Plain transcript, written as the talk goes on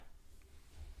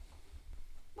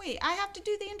Wait, I have to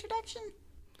do the introduction?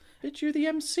 Bitch, you're the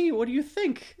MC. What do you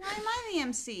think? Why am I the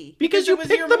MC? Because you it was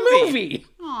picked your the movie. movie.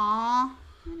 Aw,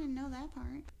 I didn't know that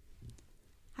part.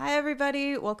 Hi,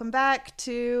 everybody. Welcome back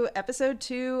to episode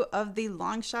 2 of the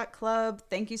Long Shot Club.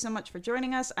 Thank you so much for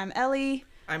joining us. I'm Ellie.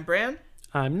 I'm Bran.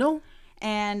 I'm Noel.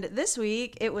 And this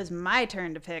week, it was my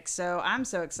turn to pick, so I'm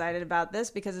so excited about this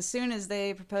because as soon as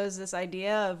they proposed this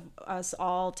idea of us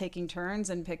all taking turns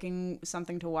and picking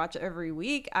something to watch every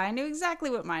week, I knew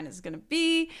exactly what mine is going to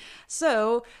be.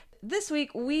 So this week,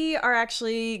 we are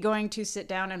actually going to sit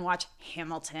down and watch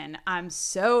Hamilton. I'm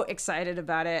so excited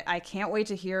about it. I can't wait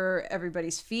to hear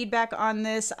everybody's feedback on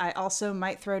this. I also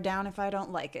might throw down if I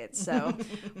don't like it, so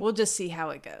we'll just see how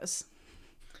it goes.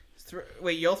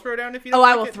 Wait, you'll throw down if you don't Oh,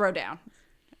 like I will it? throw down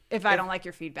if I don't like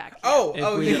your feedback. Oh,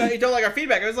 If you don't like our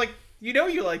feedback. I was like, you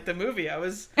like the movie. I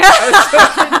was so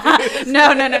confused.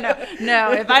 No.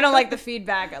 If I don't like the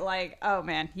feedback, like, oh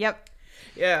man, yep.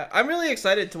 Yeah, I'm really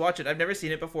excited to watch it. I've never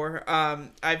seen it before.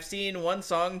 I've seen one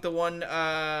song, the one,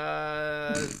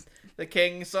 the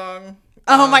King song.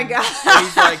 Oh my god. Where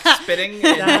he's like spitting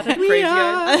and crazy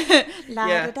eyes.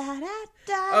 Yeah.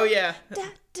 Oh yeah.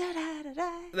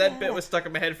 That bit was stuck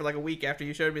in my head for like a week after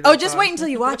you showed me that Oh, just song. wait until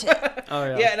you watch it. Oh,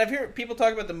 yeah. Yeah, and I've heard people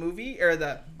talk about the movie.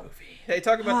 They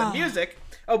talk about the music.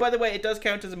 Oh, by the way, it does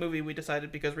count as a movie. We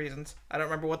decided because reasons. I don't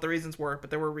remember what the reasons were, but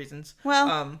there were reasons.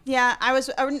 Well, yeah, I was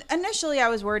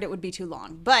worried it would be too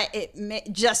long, but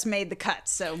it just made the cut.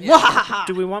 So,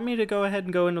 Do we want me to go ahead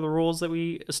and go into the rules that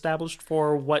we established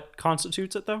for what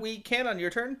constitutes it, though? We can on your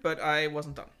turn, but I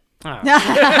wasn't done. Oh.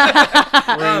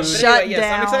 But Shut anyway,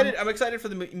 yes, down. I'm excited for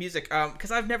the music. Because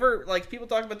I've never people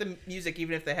talk about the music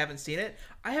even if they haven't seen it.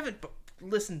 I haven't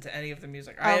listened to any of the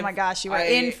music. Oh my gosh, you are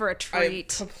in for a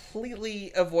treat. I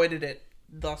completely avoided it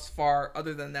thus far,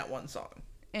 other than that one song.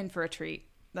 In for a treat.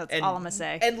 That's all I'm gonna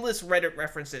say. Endless Reddit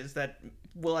references that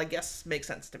will, I guess, make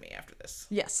sense to me after this.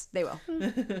 Yes, they will.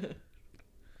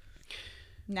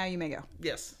 Now you may go.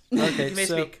 Yes. Okay, You may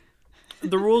so speak.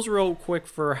 the rules real quick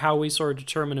for how we sort of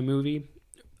determine a movie.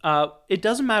 It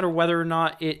doesn't matter whether or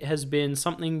not it has been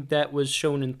something that was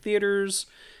shown in theaters.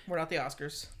 We're not the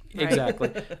Oscars.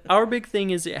 Exactly. Our big thing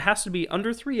is it has to be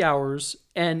under 3 hours,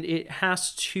 and it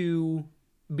has to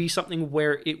be something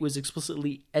where it was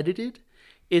explicitly edited.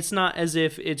 It's not as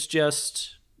if it's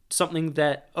just something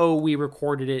that, we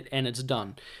recorded it and it's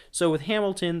done. So with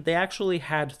Hamilton, they actually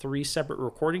had 3 separate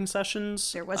recording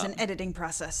sessions. There was an editing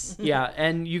process. Yeah,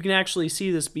 and you can actually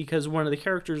see this because one of the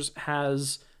characters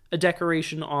has a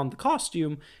decoration on the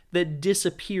costume that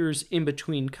disappears in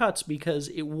between cuts because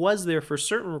it was there for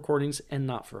certain recordings and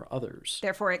not for others.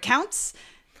 Therefore, it counts.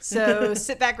 So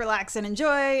sit back, relax, and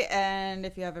enjoy. And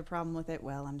if you have a problem with it,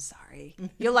 well, I'm sorry.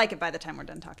 You'll like it by the time we're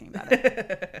done talking about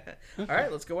it. All right,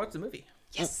 let's go watch the movie.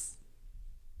 Yes.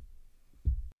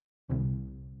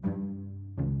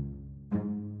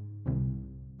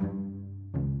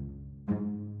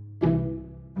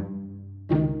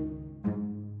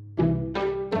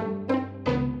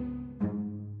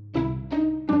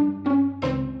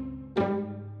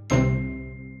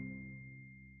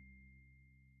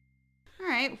 All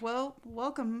right. Well,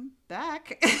 welcome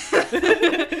back.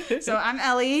 So I'm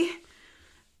Ellie.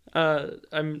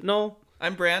 I'm Noel.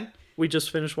 I'm Bran. We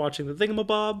just finished watching The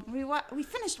Thingamabob. We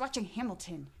finished watching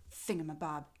Hamilton.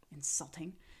 Thingamabob.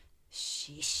 Insulting.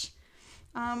 Sheesh.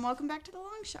 Welcome back to the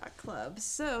Long Shot Club.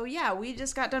 So yeah, we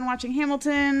just got done watching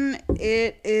Hamilton.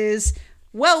 It is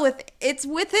it's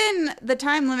within the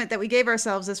time limit that we gave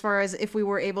ourselves as far as if we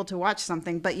were able to watch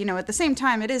something. But at the same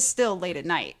time, it is still late at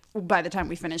night by the time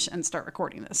we finish and start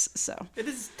recording this. So It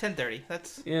is 10:30.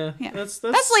 That's Yeah. that's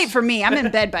late for me. I'm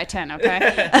in bed by 10.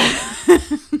 Okay.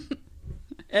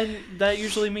 And that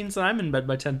usually means that I'm in bed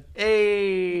by 10.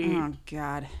 Hey! Oh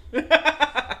God.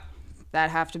 That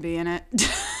have to be in it.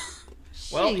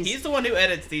 Well, Jeez. he's the one who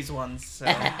edits these ones, so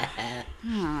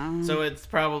so it's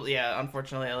probably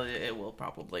unfortunately, it will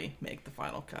probably make the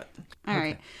final cut. All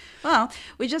right. Well,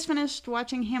 we just finished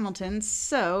watching Hamilton,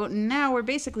 so now we're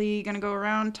basically going to go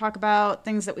around, talk about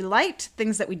things that we liked,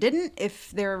 things that we didn't.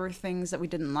 If there were things that we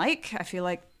didn't like, I feel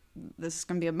like this is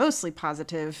going to be a mostly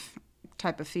positive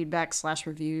type of feedback /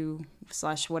 review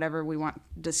 / whatever we want,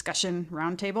 discussion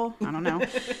roundtable. I don't know.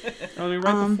 I mean,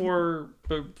 right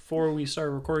before we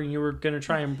started recording, you were going to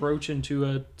try and broach into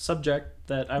a subject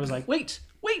that I was like, wait,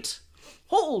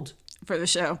 hold. For the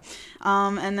show.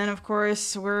 And then, of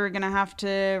course, we're going to have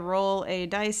to roll a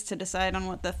dice to decide on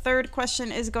what the third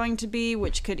question is going to be,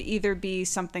 which could either be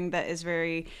something that is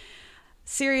very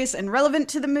serious and relevant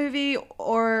to the movie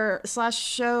or /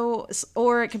 show,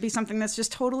 or it could be something that's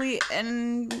just totally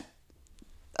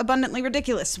abundantly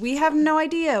ridiculous. We have no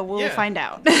idea. We'll find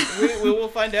out. we will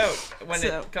find out when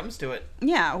it comes to it.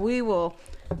 Yeah, we will.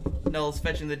 Null's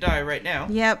fetching the die right now.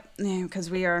 Yep, because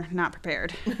we are not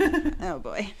prepared. Oh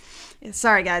boy.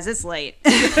 Sorry guys, it's late.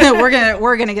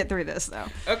 we're gonna get through this though.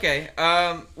 Okay.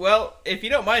 Well, if you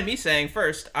don't mind me saying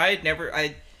first, I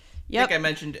think I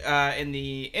mentioned in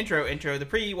the intro, the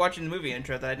pre-watching the movie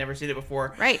intro, that I'd never seen it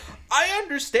before. Right. I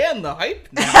understand the hype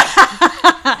now.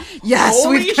 Yes,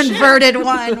 holy we've converted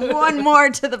one more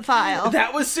to the pile.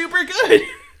 That was super good.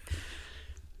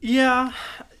 Yeah,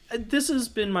 this has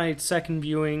been my second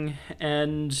viewing,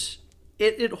 and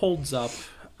it holds up.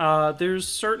 There's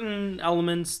certain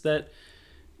elements that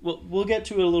we'll get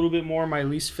to a little bit more. My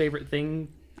least favorite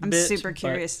thing. I'm super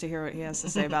curious to hear what he has to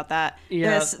say about that.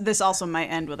 Yeah. This also might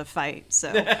end with a fight,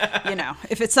 so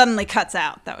if it suddenly cuts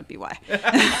out, that would be why.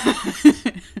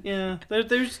 Yeah,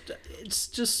 it's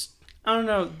just, I don't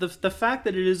know, the fact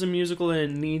that it is a musical and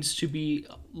it needs to be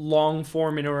long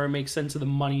form in order to make sense of the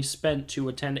money spent to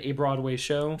attend a Broadway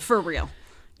show. For real,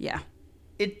 yeah.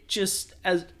 It just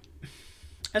as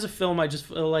a film, I just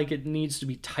feel like it needs to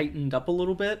be tightened up a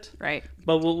little bit. Right.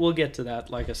 But we'll get to that,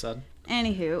 like I said.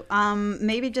 Anywho,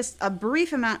 maybe just a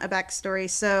brief amount of backstory.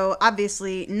 So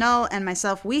obviously, Null and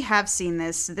myself, we have seen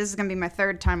this. This is going to be my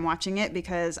third time watching it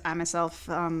because I myself,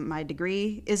 my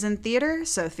degree is in theater.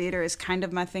 So theater is kind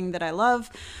of my thing that I love.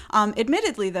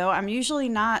 Admittedly, though, I'm usually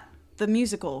not the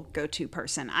musical go-to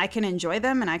person. I can enjoy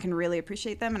them and I can really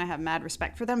appreciate them and I have mad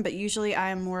respect for them, but usually I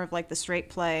am more of like the straight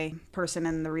play person,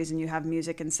 and the reason you have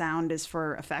music and sound is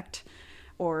for effect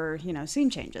or, scene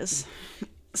changes.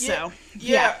 So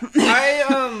yeah.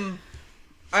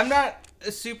 I'm not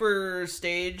a super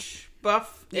stage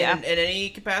buff in any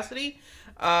capacity.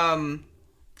 I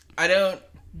don't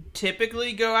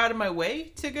typically go out of my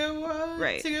way to go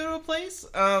to a place.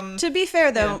 To be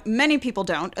fair though, many people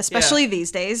don't, especially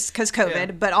these days because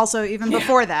COVID, but also even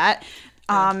before that.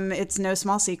 It's no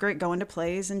small secret going to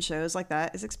plays and shows like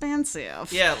that is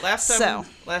expensive. Yeah, last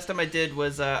time I did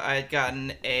was I had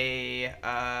gotten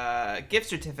a gift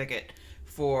certificate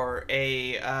for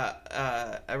a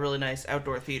really nice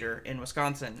outdoor theater in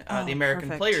Wisconsin, the American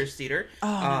Players Theater.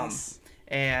 Nice.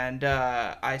 And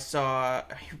I saw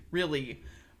a really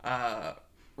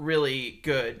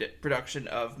good production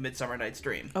of Midsummer Night's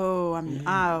Dream. Oh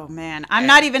man, I'm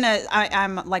not even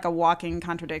I'm like a walking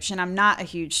contradiction. I'm not a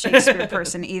huge Shakespeare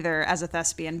person either as a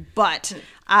thespian, but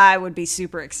I would be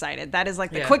super excited. That is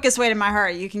like the quickest way to my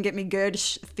heart. You can get me good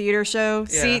theater show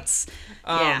seats.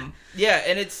 And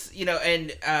it's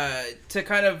to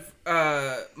kind of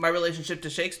my relationship to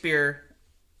Shakespeare.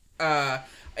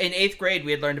 In 8th grade,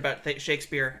 we had learned about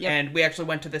Shakespeare, and we actually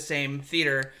went to the same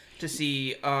theater to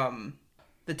see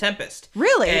The Tempest.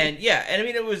 Really? And I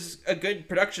mean, it was a good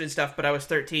production and stuff, but I was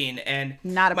 13 and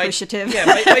not appreciative.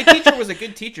 My teacher was a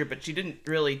good teacher, but she didn't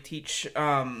really teach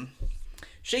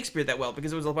Shakespeare that well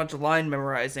because it was a bunch of line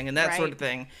memorizing and that sort of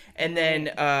thing. And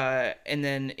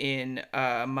then in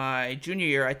my junior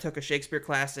year, I took a Shakespeare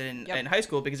class in high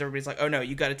school because everybody's like, "Oh no,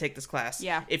 you got to take this class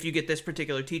if you get this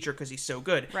particular teacher because he's so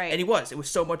good." Right. And he was. It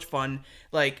was so much fun.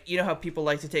 Like, you know how people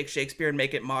like to take Shakespeare and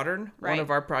make it modern? Right. One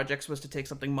of our projects was to take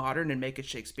something modern and make it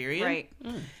Shakespearean. Right.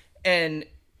 And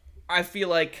I feel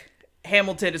like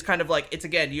Hamilton is kind of like, it's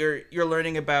again, you're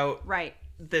learning about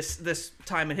this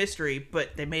time in history,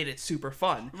 but they made it super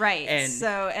fun. Right.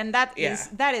 And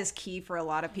that is key for a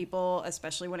lot of people,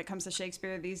 especially when it comes to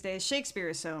Shakespeare these days. Shakespeare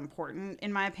is so important,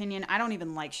 in my opinion. I don't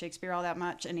even like Shakespeare all that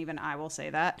much, and even I will say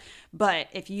that. But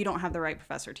if you don't have the right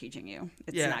professor teaching you,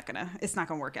 it's not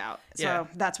gonna work out. So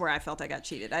that's where I felt I got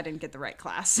cheated. I didn't get the right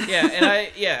class.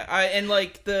 And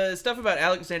like the stuff about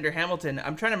Alexander Hamilton,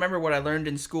 I'm trying to remember what I learned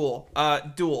in school.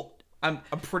 Duel. I'm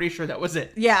pretty sure that was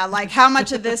it. Yeah, like how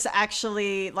much of this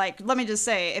actually, like, let me just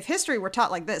say, if history were taught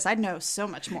like this, I'd know so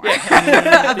much more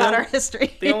about our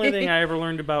history. The only thing I ever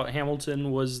learned about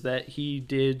Hamilton was that he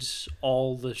did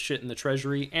all the shit in the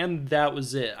treasury, and that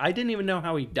was it. I didn't even know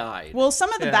how he died. Well,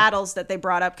 some of the battles that they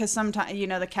brought up, because sometimes,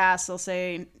 the cast will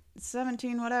say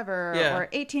 17 whatever or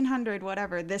 1800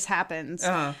 whatever this happens,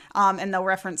 and they'll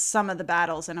reference some of the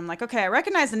battles, and I'm like, okay, I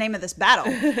recognize the name of this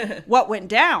battle. What went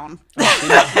down?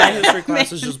 My history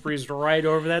classes just breezed right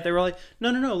over that. They were like,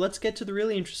 no, let's get to the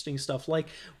really interesting stuff, like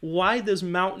why this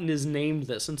mountain is named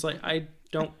this. And it's like, I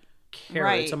don't care.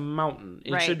 It's a mountain.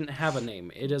 It shouldn't have a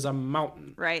name. It is a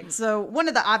mountain. Right. So one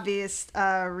of the obvious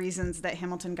reasons that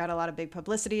Hamilton got a lot of big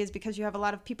publicity is because you have a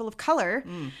lot of people of color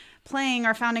playing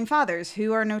our founding fathers,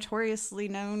 who are notoriously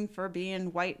known for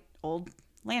being white old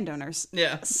landowners.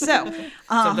 Yeah. So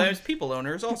sometimes people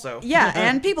owners also. Yeah,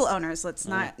 and people owners. Let's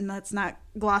not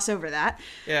gloss over that.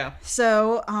 Yeah.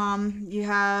 So you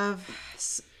have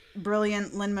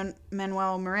brilliant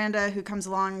Lin-Manuel Miranda, who comes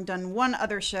along, done one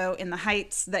other show, In the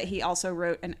Heights, that he also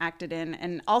wrote and acted in,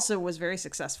 and also was very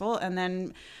successful. And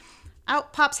then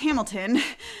out pops Hamilton.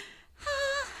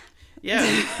 Yeah,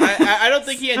 I don't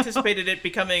think he anticipated it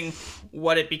becoming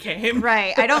what it became.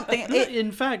 Right, I don't think...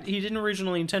 In fact, he didn't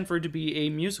originally intend for it to be a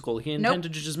musical. He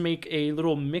intended to just make a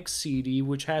little mix CD,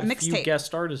 which had a few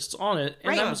guest artists on it,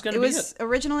 and that was going to be it. It was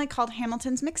originally called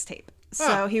Hamilton's Mixtape.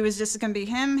 So he was just going to be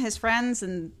him, his friends,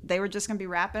 and they were just going to be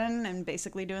rapping and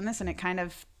basically doing this, and it kind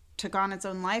of took on its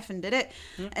own life and did it.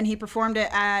 And he performed it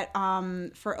at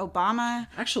for Obama.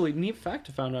 Actually, neat fact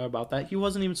I found out about that. He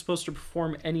wasn't even supposed to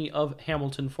perform any of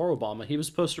Hamilton for Obama. He was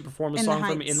supposed to perform a song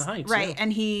from In the Heights. Right,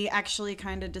 and he actually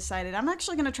kind of decided, I'm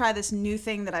actually going to try this new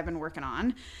thing that I've been working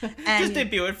on. And just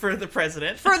debut it for the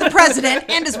president. For the president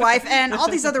and his wife and all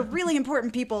these other really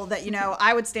important people that,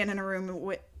 I would stand in a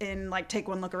room and like take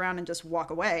one look around and just walk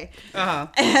away.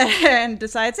 And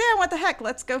decides, yeah, what the heck,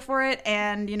 let's go for it.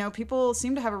 And, people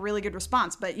seem to have a really good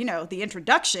response. But, the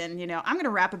introduction, I'm going to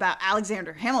rap about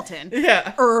Alexander Hamilton.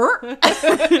 Yeah.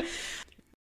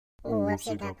 Whoops,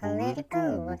 it got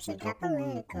political. Whoops, it got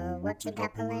political. Whoops, it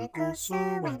got political. So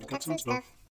I have to cut some stuff.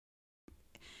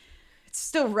 It's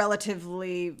still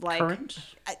relatively like current.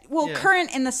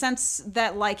 Current in the sense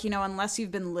that unless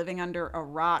you've been living under a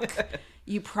rock,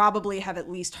 you probably have at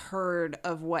least heard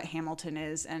of what Hamilton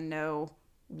is and know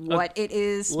what it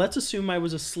is. Let's assume I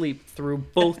was asleep through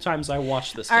both times I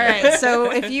watched this. All right,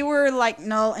 so if you were like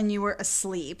Null and you were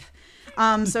asleep.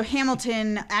 So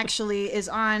Hamilton actually is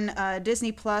on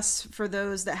Disney Plus for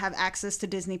those that have access to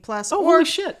Disney Plus. Oh, holy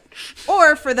shit.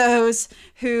 Or for those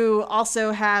who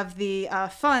also have the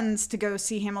funds to go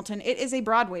see Hamilton. It is a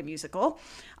Broadway musical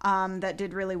that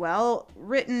did really well,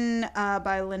 written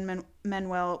by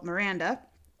Lin-Manuel Miranda.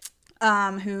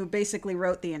 Who basically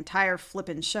wrote the entire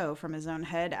flippin' show from his own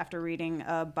head after reading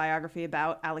a biography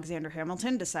about Alexander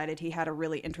Hamilton, decided he had a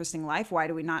really interesting life. Why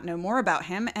do we not know more about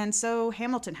him? And so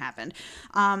Hamilton happened.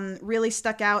 Really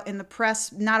stuck out in the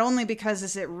press, not only because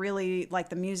is it really,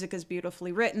 the music is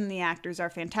beautifully written, the actors are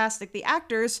fantastic. The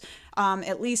actors,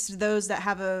 at least those that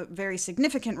have a very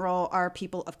significant role, are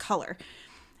people of color,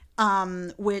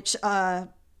 which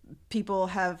people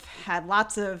have had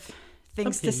lots of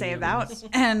things to say about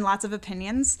and lots of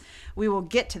opinions. We will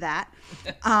get to that.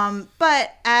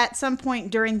 But at some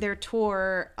point during their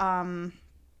tour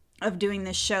of doing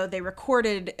this show, they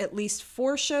recorded at least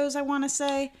 4 shows, I want to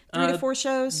say. 3 to 4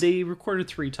 shows. They recorded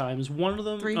 3 times. One of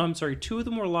them, 2 of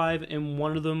them were live, and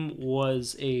one of them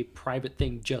was a private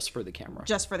thing just for the camera.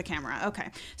 Just for the camera, okay.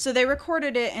 So they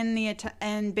recorded it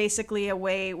in basically a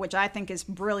way which I think is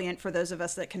brilliant for those of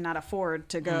us that cannot afford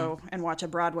to go and watch a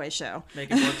Broadway show. Make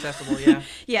it more accessible, yeah.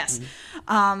 Yes.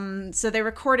 Mm-hmm. So they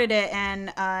recorded it,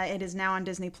 and it is now on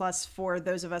Disney Plus for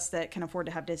those of us that can afford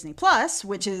to have Disney Plus,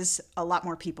 which is a lot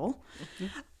more people.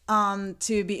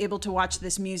 To be able to watch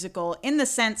this musical in the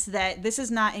sense that this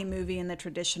is not a movie in the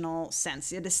traditional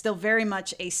sense. It is still very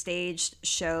much a staged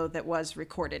show that was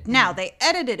recorded. Now, they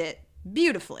edited it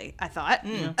beautifully, I thought.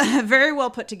 Very well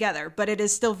put together, but it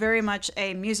is still very much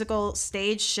a musical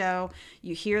stage show.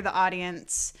 You hear the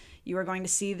audience. You are going to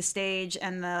see the stage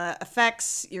and the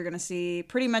effects. You're going to see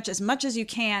pretty much as you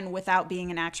can without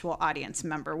being an actual audience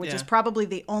member, which is probably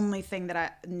the only thing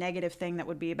negative thing that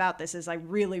would be about this is I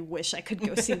really wish I could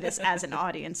go see this as an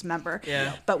audience member.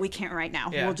 Yeah. But we can't right now.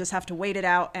 Yeah. We'll just have to wait it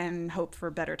out and hope for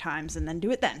better times and then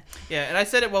do it then. Yeah, and I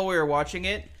said it while we were watching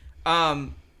it.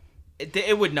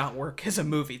 It would not work as a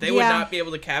movie. They would not be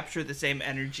able to capture the same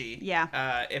energy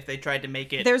if they tried to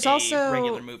make it a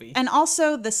regular movie. And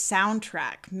also the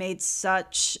soundtrack made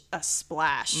such a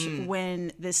splash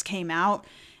when this came out.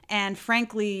 And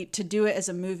frankly, to do it as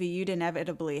a movie, you'd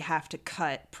inevitably have to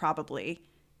cut probably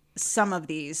some of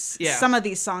these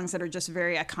songs that are just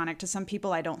very iconic to some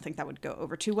people. I don't think that would go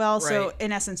over too well. Right. So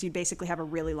in essence, you'd basically have a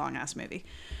really long-ass movie.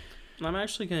 I'm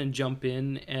actually going to jump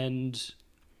in and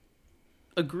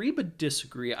agree but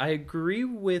disagree. I agree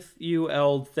with you,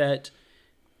 Elle, that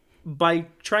by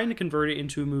trying to convert it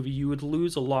into a movie, you would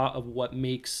lose a lot of what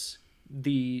makes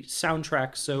the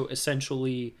soundtrack so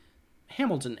essentially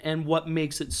Hamilton and what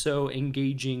makes it so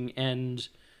engaging and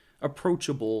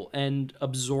approachable and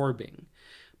absorbing.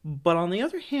 But on the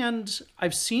other hand,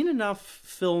 I've seen enough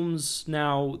films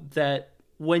now that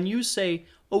when you say,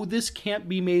 oh, this can't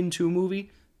be made into a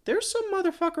movie, there's some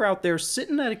motherfucker out there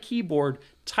sitting at a keyboard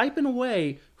typing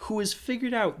away who has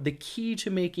figured out the key to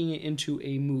making it into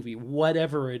a movie,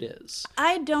 whatever it is.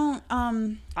 I don't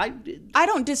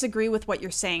disagree with what you're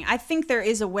saying. I think there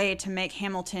is a way to make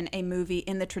Hamilton a movie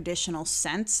in the traditional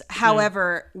sense.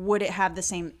 However, would it have the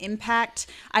same impact?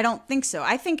 I don't think so.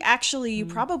 I think actually you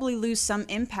probably lose some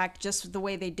impact just the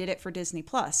way they did it for Disney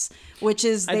Plus, which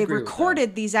is they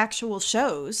recorded these actual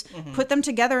shows, put them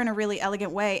together in a really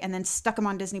elegant way, and then stuck them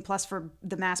on Disney Plus for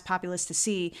the mass populace to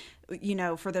see, you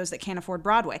know, for those that can't afford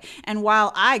Broadway. And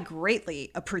while I greatly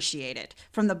appreciate it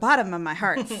from the bottom of my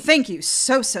heart, thank you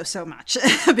so much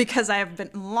because I have been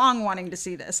long wanting to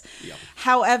see this. Yep.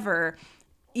 However,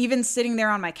 even sitting there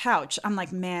on my couch, I'm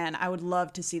like, man, I would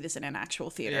love to see this in an actual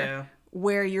theater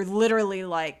where you're literally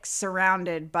like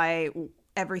surrounded by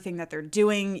everything that they're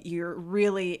doing. You're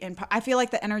really in. I feel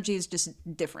like the energy is just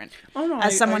different. Oh, no,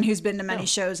 as someone who's been to many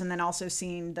shows and then also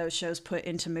seen those shows put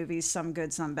into movies, some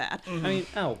good, some bad. I mean,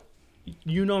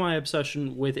 you know my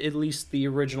obsession with at least the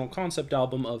original concept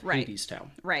album of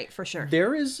Hadestown. Right, for sure.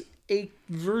 There is a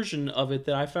version of it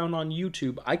that I found on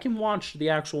YouTube. I can watch the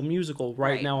actual musical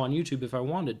right now on YouTube if I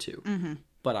wanted to,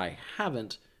 but I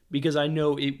haven't because I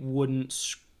know it wouldn't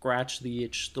scratch the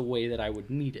itch the way that I would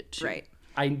need it to. Right.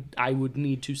 I would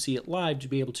need to see it live to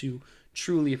be able to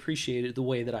truly appreciate it the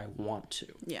way that I want to.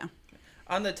 Yeah.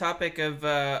 On the topic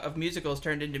of musicals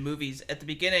turned into movies, at the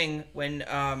beginning when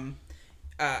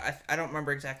I don't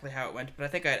remember exactly how it went, but I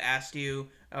think I'd asked you,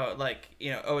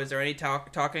 is there any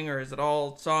talking or is it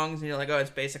all songs? And you're like, oh, it's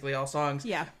basically all songs.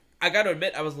 Yeah. I got to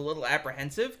admit, I was a little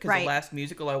apprehensive because the last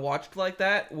musical I watched like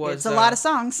that was... It's a lot of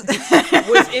songs.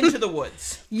 was Into the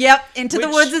Woods. Yep, Into the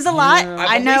Woods is a lot.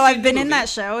 I know, I've been in that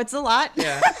show. It's a lot.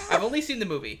 Yeah, I've only seen the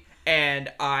movie.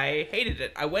 And I hated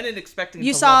it. I went in expecting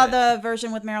You to saw love it. the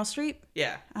version with Meryl Streep?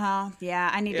 Yeah. Oh,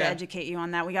 yeah. I need to educate you on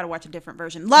that. We got to watch a different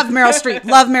version. Love Meryl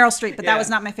Streep, but that was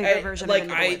not my favorite version. Like, of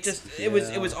Into the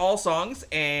Woods. It was all songs,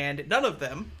 and none of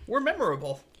them were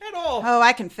memorable at all. Oh,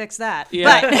 I can fix that.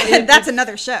 Yeah. But that's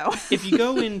another show. If you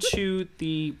go into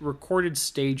the recorded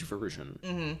stage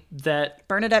version, that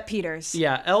Bernadette Peters.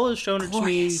 Yeah, Elle has shown it to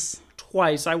me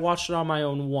twice. I watched it on my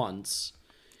own once.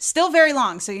 Still very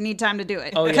long, so you need time to do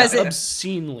it. Oh, yeah,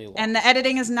 obscenely long. And the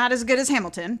editing is not as good as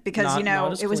Hamilton because it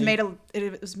was clean.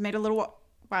 made a little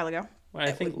while ago.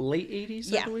 I think late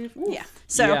 80s, I believe. Oof. Yeah.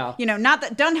 So, not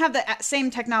that don't have the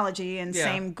same technology and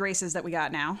same graces that we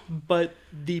got now. But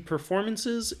the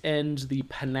performances and the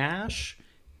panache,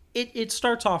 it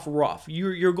starts off rough.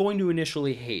 You're going to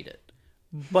initially hate it.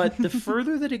 But the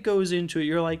further that it goes into it,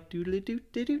 you're like, and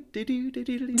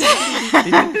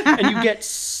you get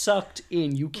sucked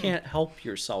in. You can't help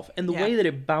yourself. And the way that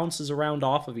it bounces around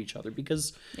off of each other,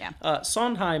 because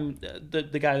Sondheim,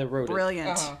 the guy that wrote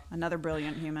brilliant. Another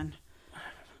brilliant human.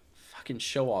 Fucking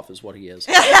show off is what he is.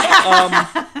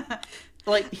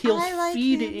 Like, he'll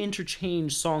feed and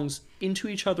interchange songs into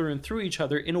each other and through each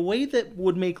other in a way that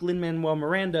would make Lin-Manuel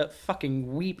Miranda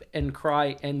fucking weep and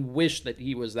cry and wish that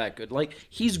he was that good. Like,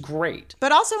 he's great.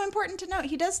 But also important to note,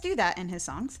 he does do that in his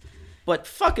songs. But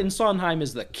fucking Sondheim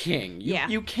is the king.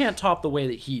 You can't top the way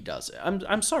that he does it.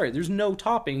 I'm sorry. There's no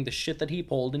topping the shit that he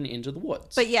pulled in Into the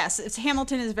Woods. But yes,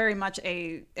 Hamilton is very much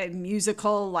a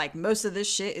musical. Like, most of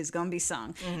this shit is going to be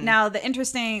sung. Mm-hmm. Now,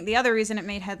 the other reason it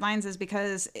made headlines is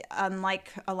because,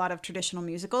 unlike a lot of traditional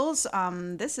musicals,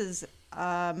 this is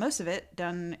most of it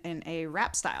done in a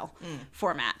rap style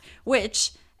format,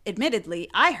 which...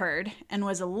 admittedly, I heard and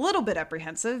was a little bit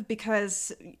apprehensive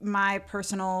because my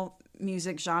personal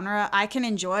music genre, I can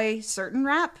enjoy certain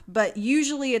rap, but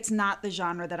usually it's not the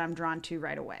genre that I'm drawn to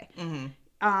right away.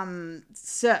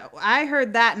 So I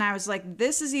heard that and I was like,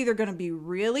 this is either going to be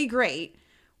really great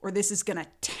or this is going to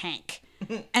tank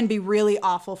and be really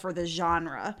awful for the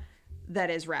genre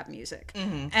that is rap music.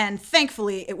 And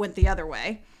thankfully it went the other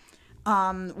way.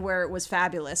 Where it was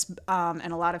fabulous,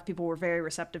 and a lot of people were very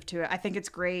receptive to it. I think it's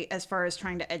great as far as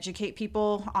trying to educate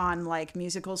people on, like,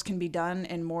 musicals can be done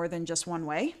in more than just one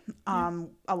way.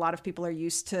 A lot of people are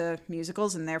used to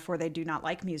musicals, and therefore they do not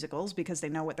like musicals because they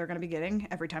know what they're going to be getting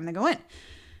every time they go in.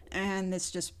 And this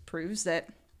just proves that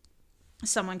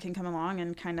someone can come along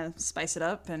and kind of spice it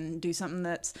up and do something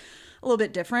that's a little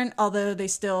bit different, although they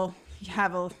still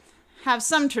have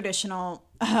some traditional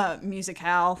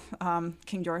musicale,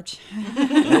 King George.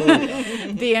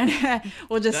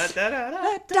 We'll just... For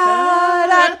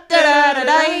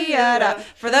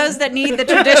those that need the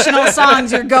traditional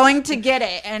songs, you're going to get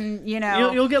it. And,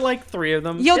 You'll get like 3 of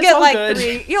them. You'll get like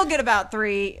 3. You'll get about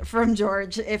 3 from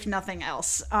George, if nothing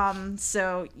else.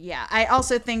 So, yeah. I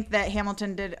also think that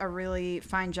Hamilton did a really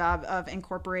fine job of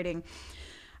incorporating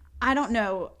I don't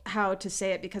know how to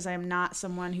say it because I am not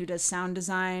someone who does sound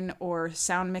design or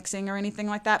sound mixing or anything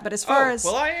like that. But as far as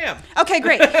well, I am. Okay,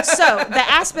 great. So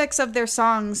the aspects of their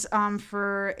songs,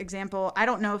 for example, I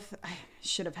don't know if I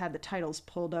should have had the titles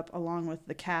pulled up along with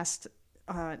the cast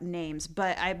names,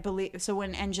 but I believe so.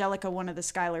 When Angelica, one of the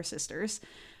Schuyler sisters,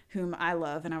 whom I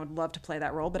love, and I would love to play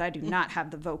that role, but I do not have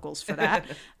the vocals for that.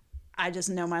 I just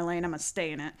know my lane. I'm gonna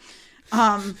stay in it.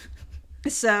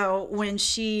 So when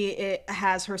it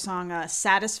has her song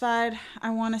Satisfied, I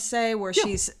want to say, where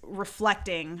she's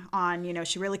reflecting on,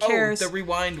 she really cares. Oh, the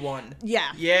rewind one.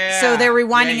 Yeah. Yeah. So they're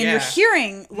rewinding Yeah, and you're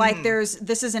hearing like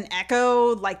this is an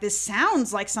echo, like this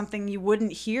sounds like something you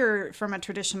wouldn't hear from a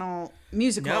traditional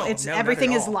musical. No, It's not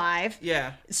everything at is all. live.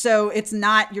 Yeah. So you're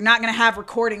not going to have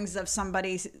recordings of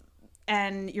somebody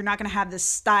and you're not going to have this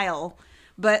style.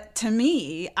 But to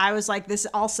me, I was like, this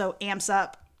also amps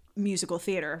up musical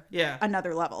theater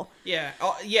another level.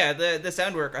 The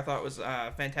sound work I thought was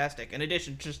fantastic, in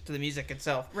addition just to the music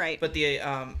itself, right? But the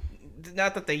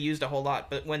not that they used a whole lot,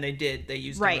 but when they did, they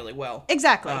used it really well.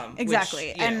 Exactly.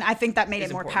 Which, and I think that made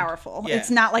it more important. powerful. Yeah. It's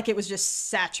not like it was just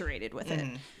saturated with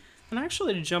it. And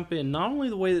actually, to jump in, not only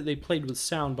the way that they played with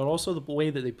sound, but also the way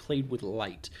that they played with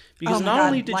light. Because not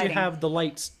only did you have the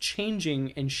lights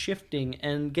changing and shifting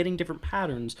and getting different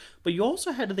patterns, but you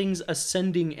also had things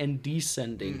ascending and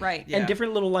descending. Right. And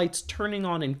different little lights turning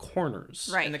on in corners.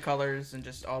 Right. And the colors and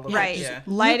just all the right. Yeah.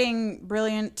 Lighting,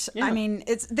 brilliant. Yeah. I mean,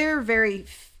 they're very...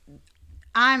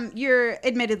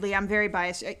 admittedly, I'm very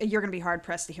biased. You're going to be hard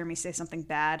pressed to hear me say something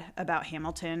bad about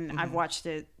Hamilton. I've watched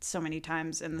it so many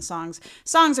times, and the songs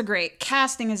are great.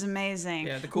 Casting is amazing.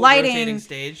 Yeah, the cool lighting, rotating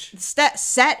stage.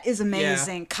 set is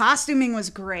amazing. Costuming was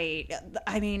great.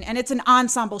 I mean, and it's an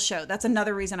ensemble show. That's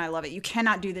another reason I love it. You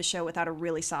cannot do this show without a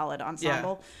really solid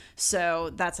ensemble.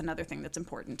 So that's another thing that's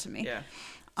important to me. Yeah.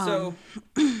 So.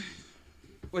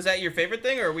 Was that your favorite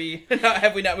thing, or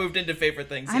have we not moved into favorite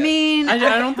things yet? I mean, I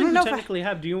don't think know you technically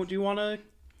have. Do you want to?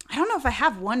 I don't know if I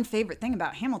have one favorite thing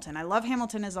about Hamilton. I love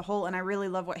Hamilton as a whole, and I really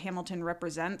love what Hamilton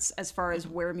represents as far as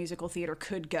where musical theater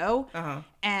could go.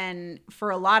 And for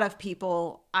a lot of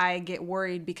people, I get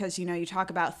worried because, you talk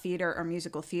about theater or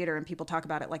musical theater, and people talk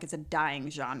about it like it's a dying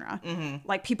genre.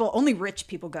 Like only rich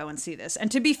people go and see this. And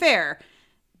to be fair,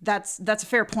 that's a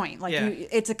fair point. Like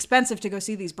it's expensive to go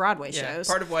see these Broadway shows.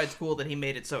 Part of why it's cool that he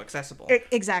made it so accessible.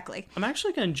 Exactly. I'm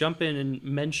actually going to jump in and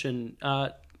mention,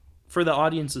 for the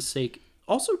audience's sake,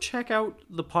 also check out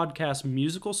the podcast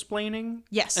Musical Splaining.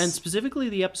 Yes. And specifically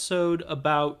the episode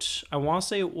about, I want to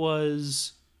say it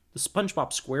was the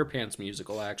SpongeBob SquarePants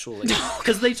musical, actually.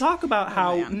 Because they talk about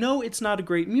how, no, it's not a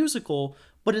great musical,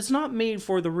 but it's not made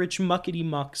for the rich muckety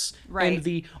mucks and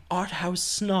the art house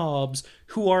snobs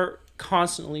who are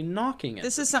constantly knocking it.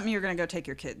 This is something you're going to go take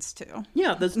your kids to.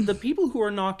 Yeah, the people who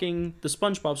are knocking the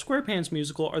SpongeBob SquarePants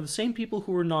musical are the same people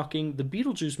who are knocking the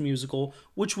Beetlejuice musical,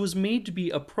 which was made to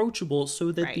be approachable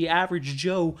so that the average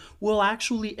Joe will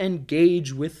actually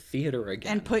engage with theater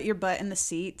again. And put your butt in the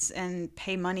seats and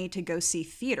pay money to go see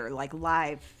theater, like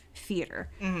live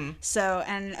theater. So,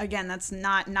 and again, that's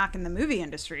not knocking the movie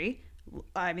industry.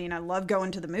 I mean, I love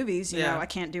going to the movies. You know, I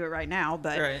can't do it right now,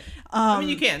 but I mean,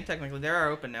 you can technically. They are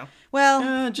open now.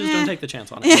 Well, just don't take the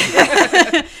chance on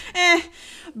it.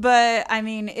 But I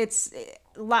mean,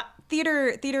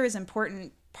 theater is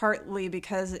important partly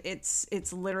because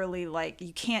it's literally like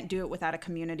you can't do it without a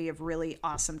community of really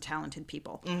awesome, talented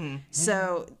people.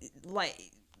 So like.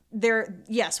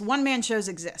 One-man shows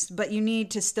exist, but you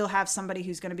need to still have somebody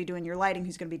who's going to be doing your lighting,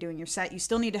 who's going to be doing your set. You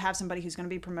still need to have somebody who's going to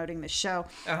be promoting the show.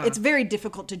 It's very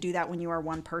difficult to do that when you are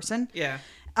one person. Yeah.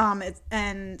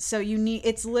 And so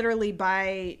it's literally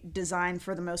by design,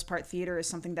 for the most part, theater is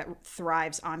something that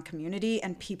thrives on community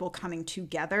and people coming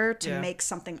together to make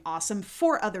something awesome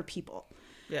for other people.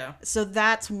 Yeah. So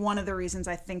that's one of the reasons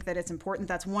I think that it's important.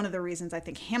 That's one of the reasons I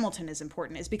think Hamilton is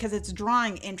important, is because it's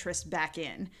drawing interest back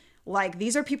in. Like,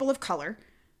 these are people of color,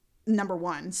 number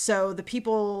one. So the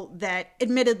people that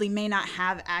admittedly may not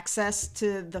have access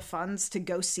to the funds to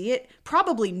go see it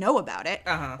probably know about it,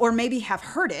 or maybe have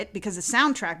heard it because the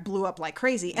soundtrack blew up like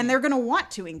crazy, and they're going to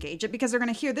want to engage it because they're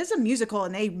going to hear this is a musical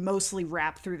and they mostly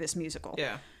rap through this musical.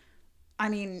 Yeah. I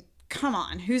mean, come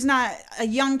on, who's not a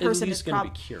young person is going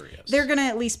to be curious. They're going to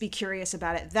at least be curious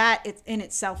about it. That in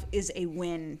itself is a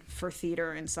win for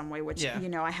theater in some way, which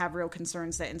I have real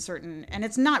concerns that in certain, and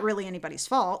it's not really anybody's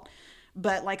fault,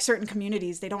 but like certain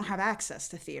communities, they don't have access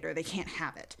to theater. They can't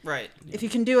have it. Right. If you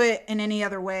can do it in any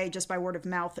other way, just by word of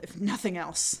mouth, if nothing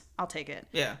else, I'll take it.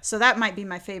 Yeah. So that might be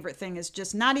my favorite thing, is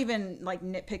just not even like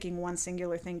nitpicking one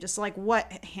singular thing, just like what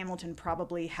Hamilton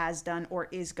probably has done or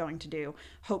is going to do,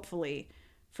 hopefully,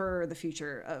 for the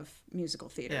future of musical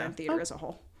theater and theater as a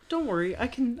whole. Don't worry, I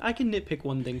can nitpick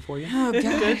one thing for you. Oh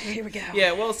God, here we go.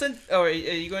 Yeah, well, since are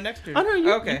you going next? Or? Oh, no,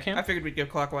 you okay. can. I figured we'd go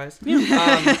clockwise.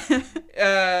 Yeah.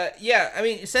 I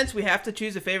mean, since we have to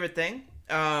choose a favorite thing,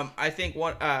 I think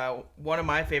one of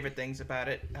my favorite things about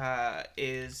it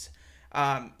is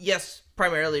yes,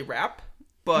 primarily rap,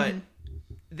 but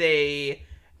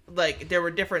there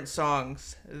were different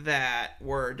songs that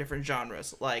were different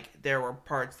genres. Like there were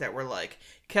parts that were like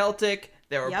Celtic.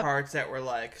 There were parts that were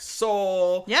like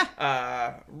soul,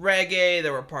 reggae.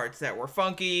 There were parts that were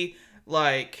funky,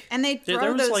 like. And they throw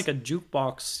there was those... like a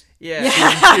jukebox. Yeah.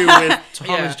 With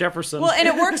Thomas Jefferson. Well, and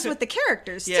it works with the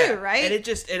characters too, right? And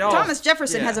it all. Thomas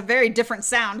Jefferson has a very different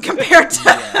sound compared to.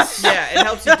 Yeah, it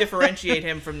helps you differentiate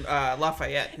him from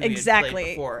Lafayette. Who Exactly. He had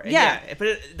played before. And yeah,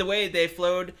 but the way they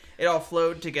flowed, it all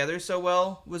flowed together so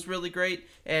well was really great.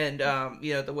 And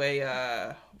the way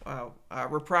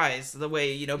reprise, the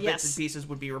way bits and pieces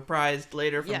would be reprised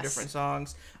later from different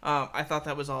songs. I thought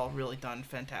that was all really done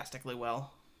fantastically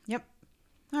well. Yep.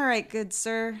 All right, good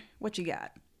sir. What you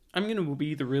got? I'm going to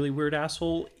be the really weird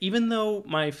asshole. Even though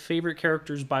my favorite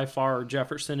characters by far are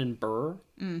Jefferson and Burr.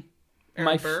 Aaron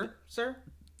Burr, sir?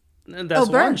 That's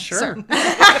Burr, one, sure.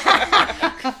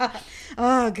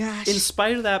 Oh, gosh. In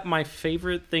spite of that, my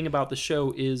favorite thing about the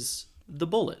show is the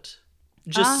bullet.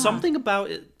 Just something about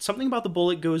the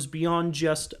bullet goes beyond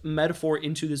just metaphor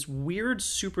into this weird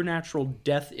supernatural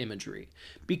death imagery.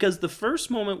 Because the first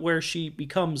moment where she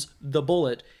becomes the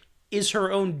bullet is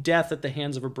her own death at the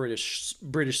hands of a British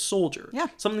soldier. Yeah.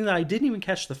 Something that I didn't even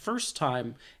catch the first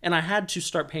time, and I had to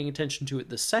start paying attention to it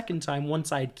the second time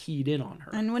once I had keyed in on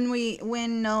her. And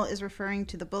when Null is referring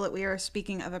to the bullet, we are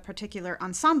speaking of a particular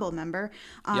ensemble member.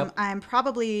 I'm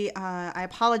probably, I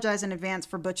apologize in advance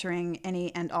for butchering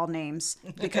any and all names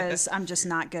because I'm just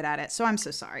not good at it. So I'm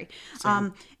so sorry.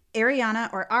 Ariana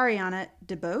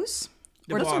DeBose?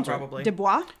 Dubois, probably.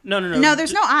 Dubois? No. No,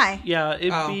 there's no I. Yeah,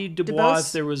 it'd be Dubois DeBose?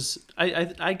 if there was...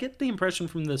 I get the impression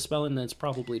from the spelling that it's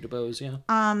probably Dubose,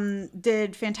 yeah.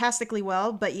 Did fantastically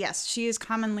well, but yes, she is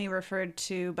commonly referred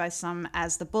to by some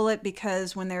as the bullet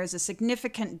because when there is a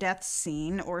significant death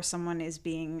scene or someone is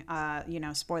being,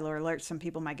 spoiler alert, some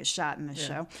people might get shot in this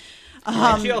show.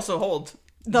 And she also holds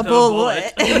The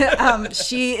bullet.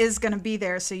 She is going to be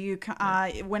there. So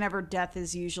whenever death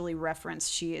is usually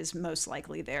referenced, she is most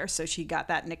likely there. So she got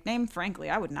that nickname. Frankly,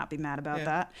 I would not be mad about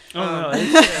that. Oh, no.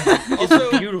 It's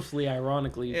Also, beautifully,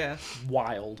 ironically,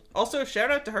 wild. Also, shout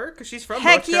out to her because she's from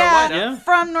Heck North Carolina. Yeah.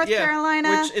 From North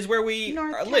Carolina. Which is where we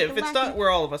North live. It's Carolina. not where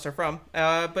all of us are from.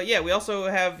 But yeah, we also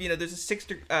have, there's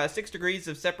a 6 degrees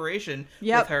of separation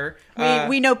with her.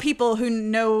 We know people who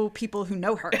know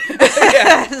her.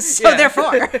 Yeah. So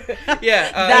therefore.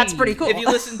 Yeah, that's pretty cool. If you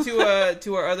listen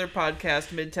to our other podcast,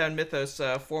 Midtown Mythos,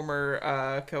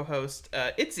 former co-host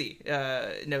Itzy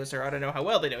knows her. I don't know how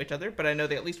well they know each other, but I know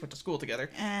they at least went to school together.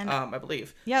 And I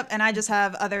believe. Yep, and I just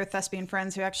have other thespian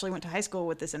friends who actually went to high school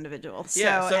with this individual.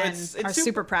 So it's are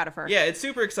super proud of her. Yeah, it's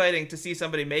super exciting to see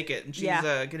somebody make it, and she's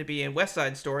going to be in West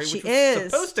Side Story, which was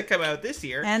is supposed to come out this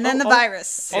year. And then the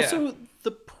virus. Also,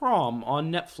 The Prom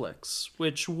on Netflix,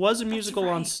 which was a musical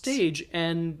on right. stage,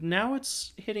 and now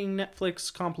it's hitting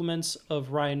Netflix compliments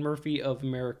of Ryan Murphy of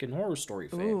American Horror Story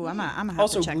fame. Ooh, I'm gonna have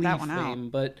Also to check Glee that one fame,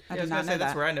 out. but I I was did gonna not say know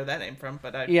that's that. where I know that name from,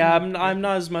 but I'm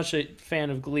not as much a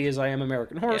fan of Glee as I am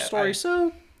American Horror Story,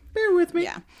 so bear with me.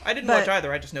 Yeah. I didn't But- watch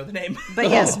either. I just know the name. But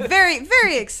yes, very,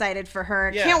 very excited for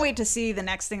her. Yeah. Can't wait to see the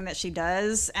next thing that she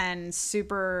does, and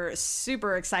super,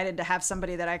 super excited to have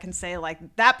somebody that I can say,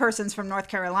 like, that person's from North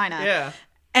Carolina. Yeah.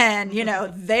 And,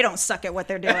 they don't suck at what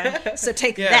they're doing. So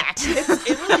take that.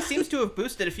 It really seems to have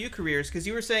boosted a few careers, because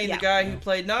you were saying Yeah. the guy who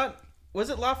played was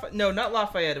it Lafayette? No, not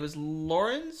Lafayette. It was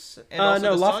Lawrence. And also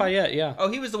No, the son? Lafayette, yeah. Oh,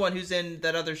 he was the one who's in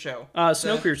that other show.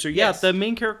 Snowpiercer. Yes. The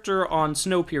main character on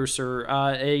Snowpiercer,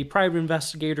 a private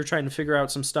investigator trying to figure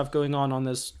out some stuff going on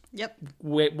this Yep.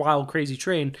 wild, crazy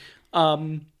train.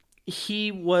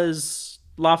 He was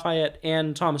Lafayette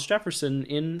and Thomas Jefferson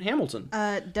in Hamilton.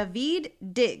 David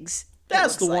Diggs. it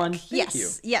That's looks the one. like. Thank Yes,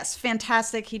 you. yes,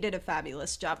 fantastic. He did a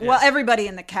fabulous job. Well, everybody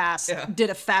in the cast did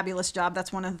a fabulous job.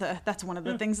 That's one of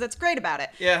the things that's great about it.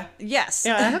 Yeah. Yes.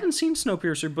 Yeah, I haven't seen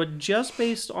Snowpiercer, but just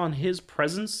based on his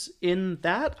presence in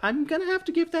that, I'm gonna have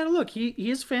to give that a look. He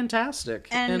is fantastic,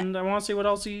 and I want to see what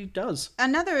else he does.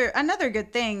 Another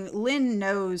good thing, Lynn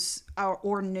knows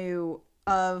or knew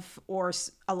of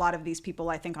a lot of these people,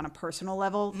 I think, on a personal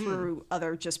level through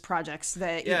other just projects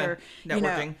that either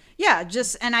networking.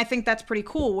 And I think that's pretty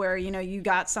cool where you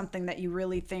got something that you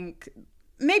really think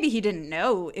maybe he didn't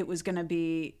know it was going to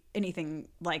be anything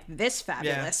like this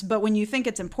fabulous. But when you think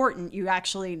it's important, you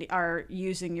actually are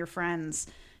using your friends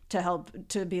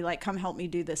to be like, come help me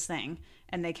do this thing.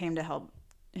 And they came to help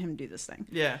him do this thing.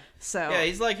 Yeah. So yeah,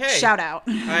 he's like, hey, shout out.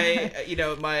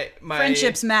 my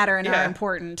Friendships matter and are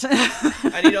important.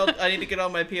 I need to get all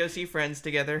my POC friends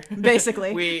together.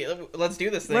 Basically. Let's do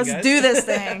this thing, Let's guys. do this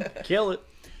thing. Kill it.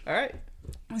 All right.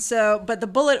 So, but the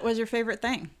bullet was your favorite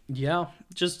thing. Yeah,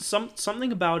 just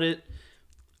something about it.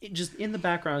 Just in the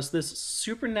background is this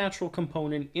supernatural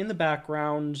component in the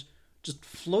background, just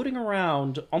floating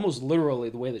around, almost literally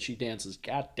the way that she dances.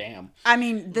 God damn. I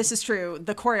mean, this is true.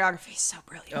 The choreography is so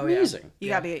brilliant. Oh, yeah. Amazing. You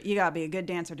gotta be a good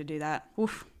dancer to do that.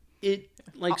 Oof. It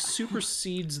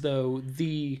supersedes though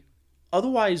the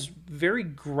otherwise very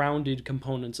grounded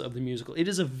components of the musical. It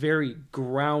is a very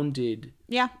grounded,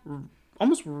 Yeah.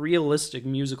 almost realistic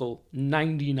musical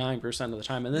 99% of the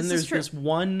time. And then there's this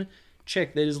one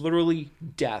chick that is literally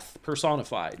death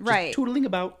personified. Just Right. tootling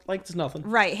about like there's nothing.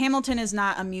 Right. Hamilton is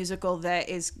not a musical that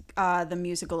is the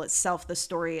musical itself. The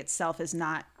story itself is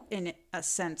not, in a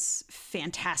sense,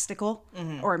 fantastical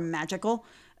or magical.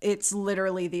 It's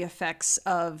literally the effects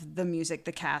of the music,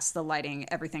 the cast, the lighting,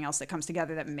 everything else that comes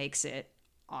together that makes it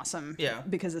awesome. Yeah.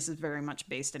 Because this is very much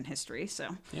based in history.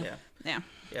 So, yeah.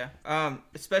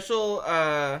 Special,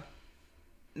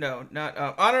 no, not,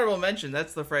 honorable mention.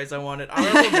 That's the phrase I wanted.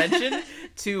 Honorable mention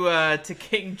to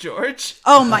King George.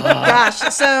 Oh my gosh.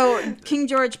 So, King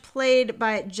George played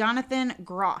by Jonathan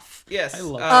Groff. Yes. I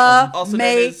love also known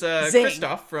as Amazing.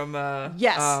 Kristoff from,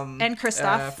 Yes, and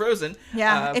Kristoff. Frozen.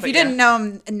 Yeah. If but you didn't know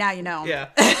him, now you know him.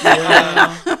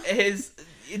 Yeah.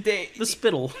 the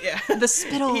spittle. Yeah. The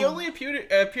spittle. He only appeared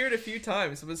a few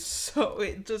times. It was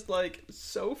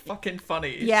so fucking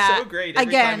funny. Yeah. It's so great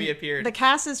every time he appeared. The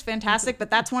cast is fantastic, but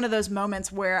that's one of those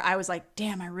moments where I was like,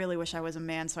 damn, I really wish I was a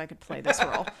man so I could play this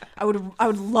role. I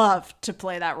would love to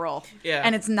play that role. Yeah.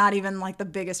 And it's not even like the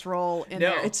biggest role in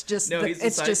there. It's just he's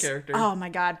the side character. Oh my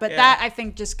God. But Yeah. that I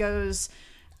think just goes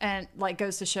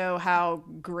to show how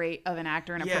great of an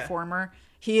actor and a performer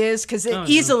he is, because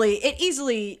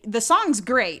the song's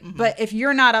great, but if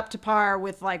you're not up to par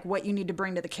with like what you need to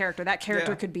bring to the character, that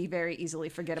character could be very easily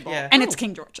forgettable. Yeah. And it's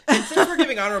King George. Since we're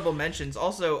giving honorable mentions,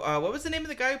 also, what was the name of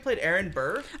the guy who played Aaron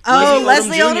Burr?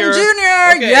 Leslie Odom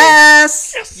Jr. Okay.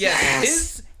 Yes.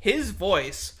 Yes. His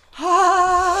voice.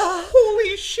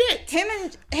 Holy shit! Him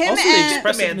Also the and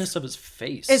expressiveness of his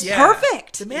face. is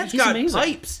perfect. The man's He's got amazing.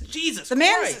 pipes. Jesus The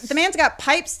man's got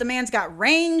pipes. The man's got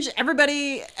range.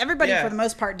 Everybody Yeah. for the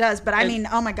most part does. But I mean,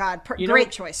 oh my God,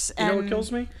 great choice. You know what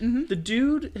kills me? The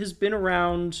dude has been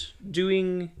around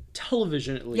doing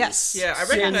television at least. Yes. Yeah, I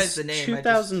recognize since the name.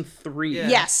 2003. Yeah.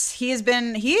 Yes, he has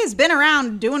been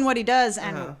around doing what he does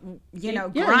and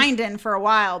grinding for a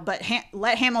while. But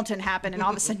let Hamilton happen, and all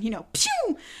of a sudden,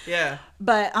 pew. Yeah.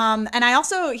 But and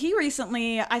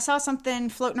I saw something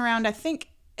floating around. I think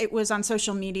it was on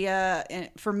social media. And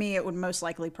for me, it would most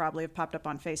likely probably have popped up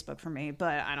on Facebook for me,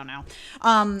 but I don't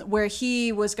know. Where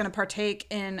he was going to partake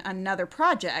in another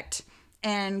project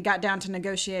and got down to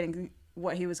negotiating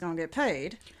what he was going to get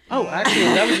paid. Oh, actually,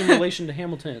 that was in relation to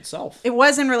Hamilton itself. It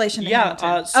was in relation to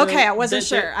Hamilton. so okay, I wasn't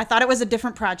sure. I thought it was a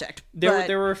different project.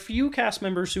 There were a few cast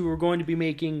members who were going to be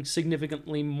making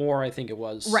significantly more, I think it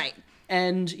was. Right.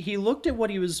 And he looked at what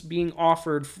he was being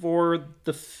offered for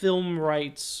the film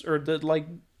rights, or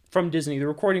from Disney, the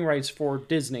recording rights for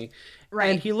Disney. Right.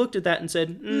 And he looked at that and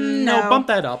said, no, bump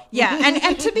that up. Yeah,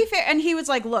 and to be fair, and he was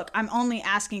like, look, I'm only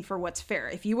asking for what's fair.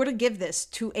 If you were to give this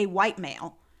to a white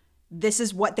male, this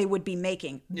is what they would be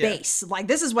making base. Like,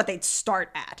 this is what they'd start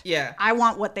at. Yeah. I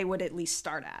want what they would at least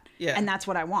start at. Yeah. And that's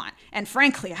what I want. And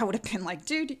frankly, I would have been like,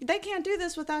 dude, they can't do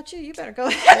this without you. You better go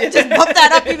ahead and just bump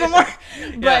that up even more.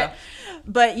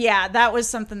 But yeah, that was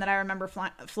something that I remember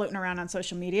floating around on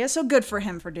social media. So good for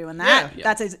him for doing that.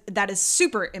 Yeah. That is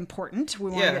super important.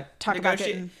 We want to talk about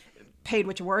getting paid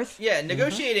what you're worth. Yeah,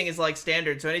 negotiating is like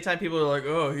standard. So anytime people are like,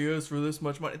 "Oh, he asked for this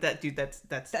much money," that's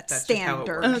just how it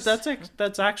works.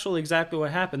 That's actually exactly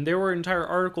what happened. There were entire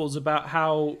articles about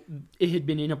how it had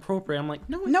been inappropriate. I'm like,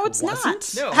 no, it's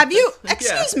not. No, Have you? yeah.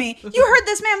 Excuse me. You heard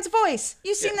this man's voice.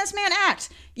 You've seen this man act.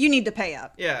 You need to pay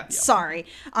up. Yeah. Sorry.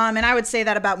 And I would say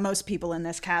that about most people in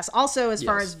this cast. Also, as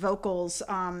far as vocals,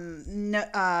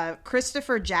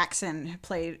 Christopher Jackson,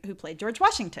 who played George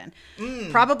Washington,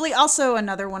 probably also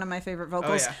another one of my favorite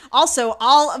vocals. Oh, yeah. Also,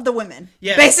 all of the women.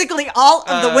 Yeah. Basically, all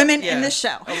of the women in this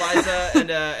show. Eliza and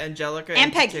Angelica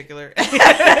And in Peggy. particular.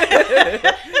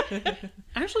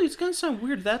 Actually, it's going to sound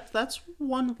weird. That's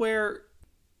one where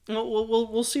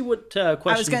We'll see what question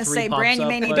I was going to 3 say, pops Bran, you up,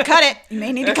 may need but- to cut it. You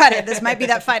may need to cut it. This might be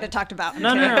that fight I talked about. No.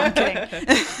 I'm kidding.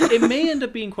 It may end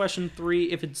up being question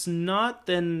 3. If it's not,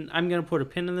 then I'm going to put a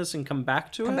pin in this and come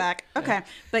back to it. Come back. Okay.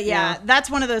 But yeah, that's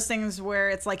one of those things where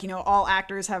it's like, all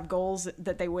actors have goals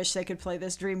that they wish they could play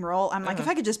this dream role. I'm like, if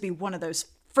I could just be one of those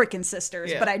freaking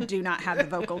sisters, Yeah. but I do not have the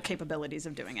vocal capabilities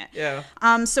of doing it. Yeah.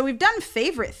 So we've done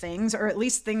favorite things, or at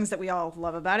least things that we all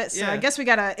love about it. So Yeah. I guess we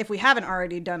gotta, if we haven't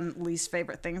already done least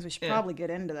favorite things, we should probably get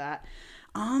into that.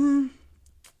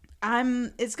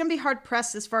 It's gonna be hard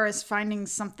pressed as far as finding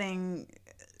something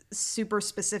super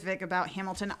specific about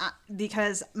Hamilton,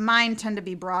 because mine tend to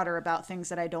be broader about things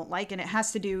that I don't like, and it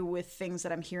has to do with things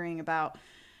that I'm hearing about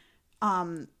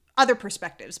other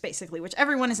perspectives, basically, which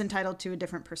everyone is entitled to a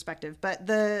different perspective. But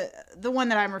the one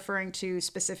that I'm referring to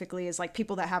specifically is like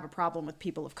people that have a problem with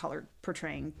people of color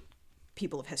portraying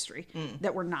people of history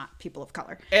that were not people of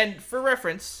color. And for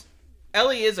reference,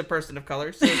 Ellie is a person of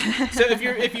color. So if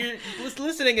you're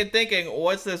listening and thinking,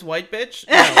 what's this white bitch?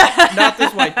 No, not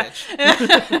this white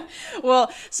bitch. Well,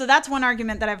 so that's one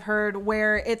argument that I've heard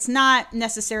where it's not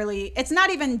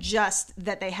even just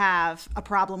that they have a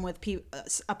problem with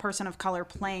a person of color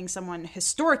playing someone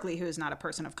historically who is not a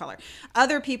person of color.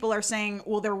 Other people are saying,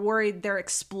 well, they're worried they're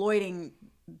exploiting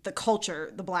the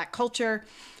culture, the black culture,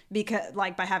 because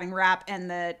like by having rap and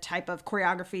the type of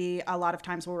choreography, a lot of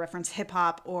times we'll reference hip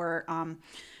hop or,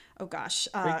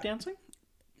 Breakdancing?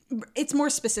 it's more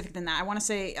specific than that. I want to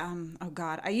say,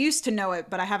 I used to know it,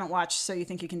 but I haven't watched So You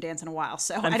Think You Can Dance in a while.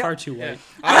 So I'm far too white.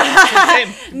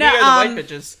 Same. No, we are the white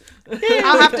bitches.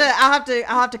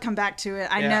 I'll have to come back to it.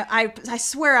 I Yeah. know. I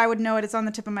swear I would know it. It's on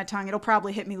the tip of my tongue. It'll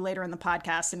probably hit me later in the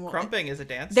podcast. And Crumping is a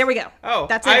dance. There we go. Oh,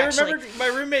 that's it. I actually. remember my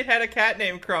roommate had a cat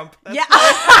named Crump. That's Yeah.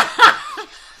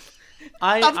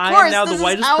 I Of am course, now this the is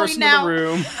whitest how we person in know. the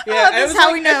room. Yeah, this I is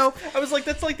how was we know. I was like,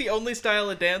 that's like the only style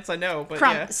of dance I know. But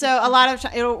Crump. yeah. So a lot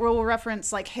of we'll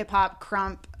reference like hip hop,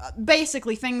 crump,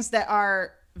 basically things that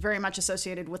are very much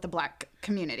associated with the black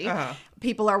community. Uh-huh.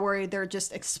 People are worried they're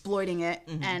just exploiting it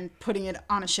and putting it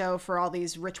on a show for all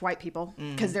these rich white people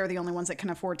because they're the only ones that can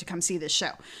afford to come see this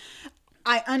show.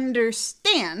 I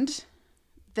understand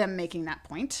them making that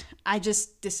point. I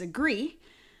just disagree.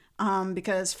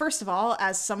 Because first of all,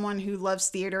 as someone who loves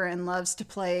theater and loves to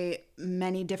play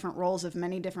many different roles of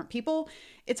many different people,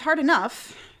 it's hard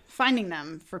enough finding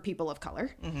them for people of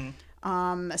color,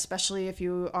 especially if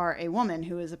you are a woman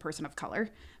who is a person of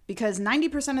color, because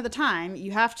 90% of the time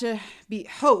you have to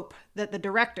hope that the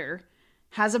director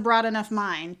has a broad enough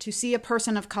mind to see a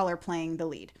person of color playing the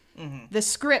lead. The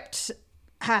script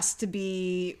has to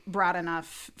be broad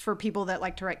enough for people that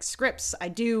like to write scripts. I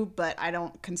do, but I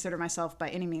don't consider myself by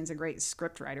any means a great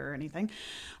script writer or anything.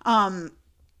 The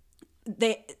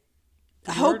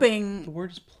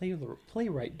word is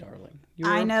playwright, darling. You're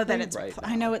I a know that playwright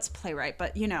I know it's playwright,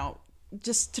 but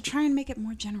just to try and make it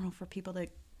more general for people to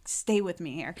stay with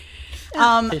me here.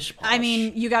 Pish posh. I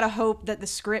mean, you got to hope that the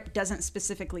script doesn't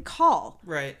specifically call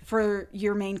Right. for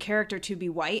your main character to be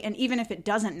white. And even if it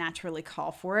doesn't naturally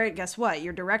call for it, guess what?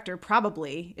 Your director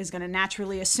probably is going to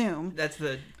naturally assume. That's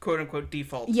the quote unquote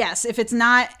default. Yes, if it's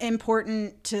not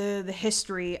important to the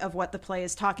history of what the play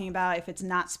is talking about, if it's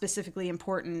not specifically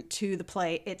important to the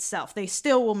play itself, they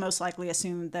still will most likely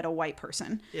assume that a white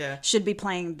person should be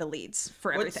playing the leads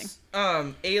for everything.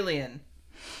 What's, Alien,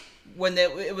 when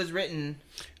it was written.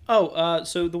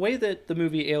 So the way that the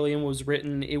movie Alien was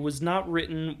written, it was not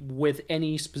written with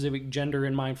any specific gender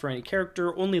in mind for any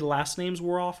character. Only last names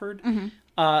were offered.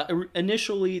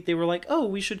 Initially, they were like, oh,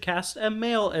 we should cast a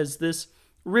male as this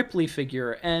Ripley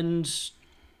figure. And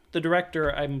the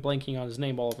director, I'm blanking on his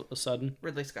name all of a sudden.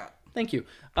 Ridley Scott. Thank you.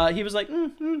 He was like,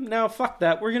 no, fuck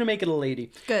that. We're going to make it a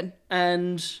lady. Good.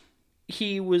 And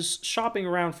he was shopping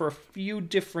around for a few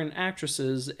different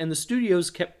actresses, and the studio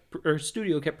kept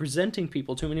presenting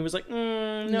people to him, and he was like,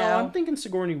 no, I'm thinking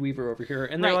Sigourney Weaver over here.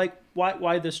 And they're like,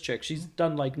 why this chick? She's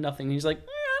done like nothing. And he's like,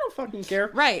 I don't fucking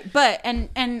care. Right, but and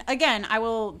again,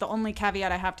 the only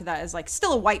caveat I have to that is like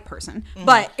still a white person,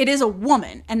 but it is a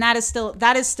woman, and that is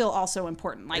still also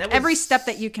important. Like every step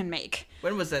that you can make.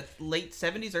 When was that? Late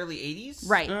 70s, early 80s?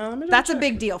 Right. That's a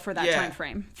big deal for that time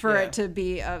frame, for it to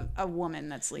be a woman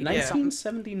that's leading.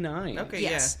 1979. Okay,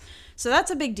 yes. So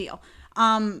that's a big deal.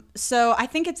 So I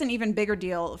think it's an even bigger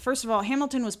deal. First of all,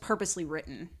 Hamilton was purposely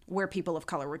written where people of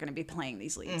color were going to be playing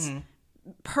these leads.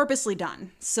 Purposely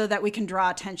done so that we can draw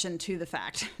attention to the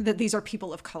fact that these are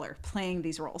people of color playing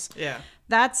these roles. Yeah.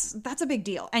 That's a big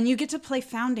deal. And you get to play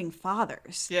founding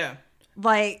fathers. Yeah.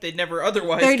 Like They'd never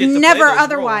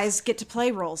otherwise get to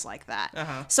play roles like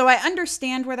that. So I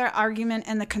understand where their argument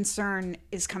and the concern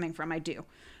is coming from. I do.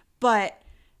 But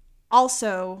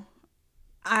Also,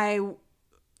 I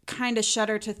kind of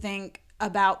shudder to think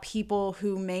about people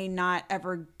who may not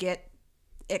ever get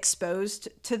exposed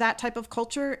to that type of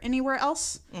culture anywhere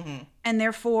else, and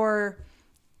therefore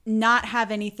not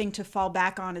have anything to fall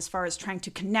back on as far as trying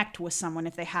to connect with someone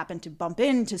if they happen to bump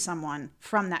into someone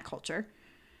from that culture.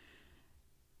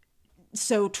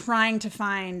 So trying to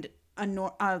find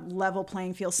a level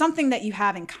playing field, something that you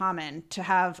have in common, to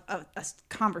have a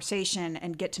conversation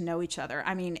and get to know each other.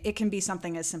 I mean, it can be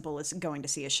something as simple as going to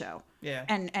see a show,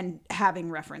 and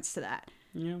having reference to that.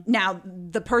 Yeah. Now,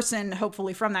 the person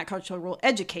hopefully from that culture will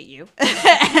educate you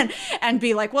and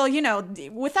be like, well, you know,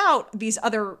 without these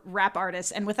other rap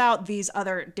artists and without these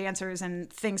other dancers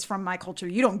and things from my culture,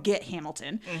 you don't get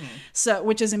Hamilton. So,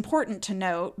 which is important to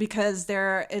note, because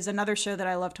there is another show that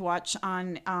I love to watch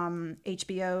on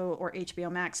HBO or HBO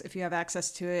Max, if you have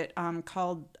access to it,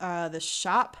 called The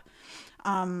Shop.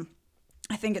 I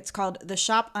think it's called The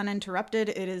Shop Uninterrupted.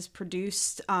 It is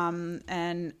produced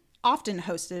and often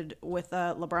hosted with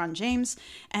LeBron James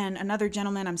and another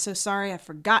gentleman. I'm so sorry, I've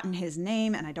forgotten his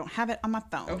name and I don't have it on my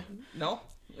phone. Oh, no?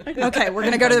 Okay, we're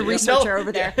gonna go to the researcher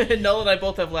over there. Null and I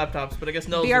both have laptops, but I guess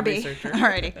Null's the researcher.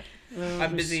 Alrighty.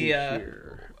 I'm busy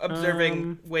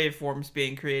observing waveforms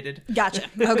being created. Gotcha.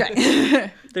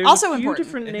 Okay. There's also a few important.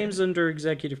 different names under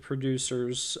executive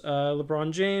producers.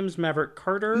 LeBron James, Maverick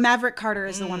Carter. Maverick Carter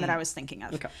is the one that I was thinking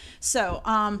of. Okay. So,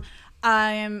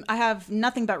 I have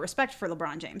nothing but respect for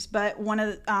LeBron James, but one of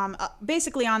the,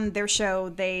 basically on their show,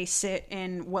 they sit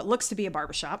in what looks to be a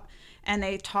barbershop, and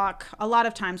they talk a lot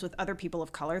of times with other people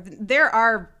of color. There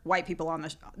are white people on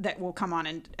that will come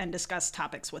on and discuss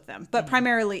topics with them, but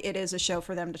primarily it is a show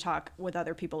for them to talk with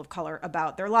other people of color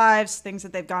about their lives, things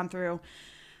that they've gone through,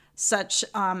 such.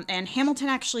 And Hamilton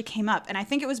actually came up, and I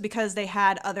think it was because they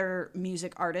had other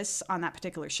music artists on that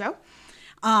particular show.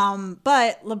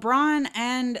 But LeBron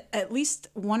and at least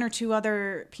one or two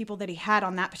other people that he had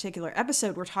on that particular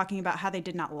episode were talking about how they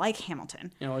did not like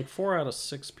Hamilton. You know, like 4 out of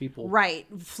 6 people. Right.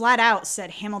 Flat out said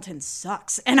Hamilton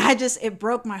sucks. And it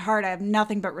broke my heart. I have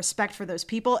nothing but respect for those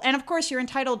people. And of course, you're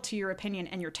entitled to your opinion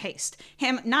and your taste.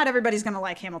 Not everybody's going to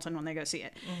like Hamilton when they go see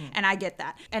it. And I get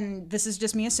that. And this is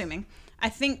just me assuming. I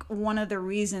think one of the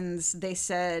reasons they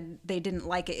said they didn't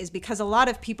like it is because a lot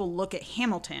of people look at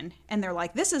Hamilton and they're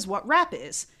like, this is what rap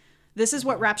is. This is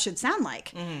what rap should sound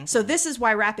like. So this is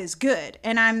why rap is good.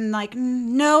 And I'm like,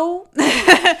 no.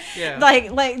 Yeah.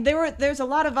 Like there's a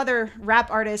lot of other rap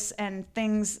artists and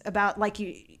things about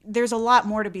there's a lot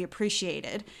more to be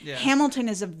appreciated. Yeah. Hamilton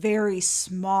is a very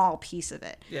small piece of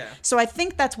it. Yeah. So I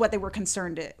think that's what they were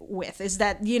concerned with, is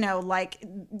that,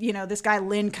 this guy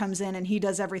Lynn comes in and he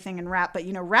does everything in rap, but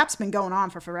rap's been going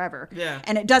on for forever. Yeah.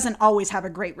 And it doesn't always have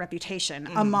a great reputation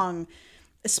among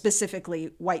specifically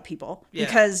white people,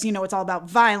 because it's all about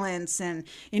violence and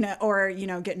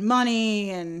getting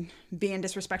money and being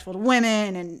disrespectful to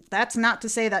women, and that's not to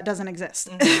say that doesn't exist.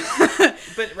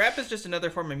 But rap is just another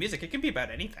form of music. It can be about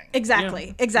anything.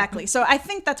 Exactly. So I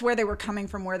think that's where they were coming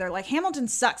from, where they're like, Hamilton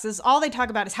sucks. This is all they talk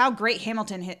about is how great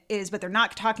Hamilton is, but they're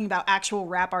not talking about actual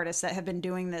rap artists that have been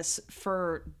doing this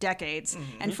for decades.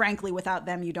 And frankly, without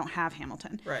them, you don't have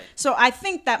Hamilton. Right. So I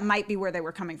think that might be where they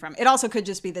were coming from. It also could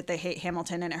just be that they hate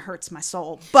Hamilton and it hurts my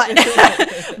soul, but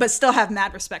but still have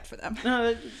mad respect for them.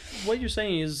 No, what you're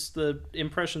saying is the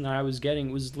impression that I was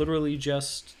getting was literally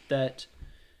just that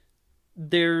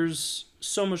there's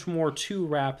so much more to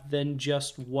rap than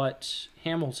just what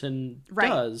Hamilton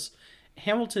does.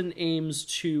 Hamilton aims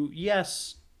to,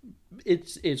 yes,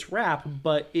 it's rap,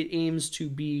 but it aims to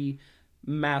be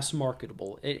mass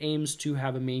marketable. It aims to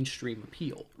have a mainstream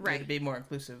appeal. Right. To be more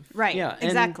inclusive. Right. Yeah.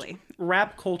 Exactly.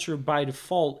 Rap culture by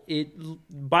default,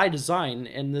 by design,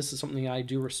 and this is something I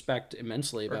do respect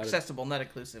immensely about accessible, not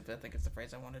inclusive, I think is the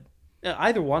phrase I wanted.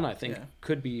 Either one, I think,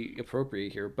 could be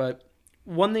appropriate here. But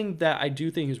one thing that I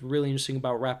do think is really interesting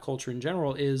about rap culture in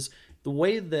general is the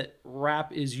way that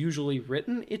rap is usually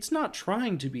written. It's not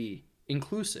trying to be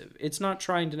inclusive. It's not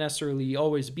trying to necessarily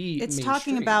always be It's mainstream.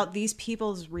 talking about these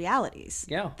people's realities.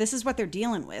 Yeah. This is what they're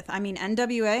dealing with. I mean,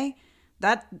 NWA,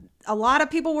 that a lot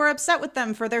of people were upset with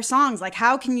them for their songs. Like,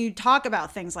 how can you talk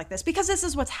about things like this? Because this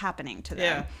is what's happening to them.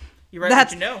 Yeah. You write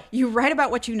what you know. You write about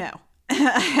what you know.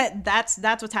 That's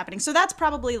what's happening. So that's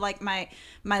probably like my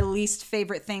least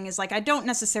favorite thing is like, I don't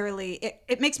necessarily,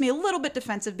 it makes me a little bit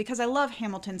defensive because I love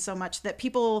Hamilton so much that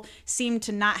people seem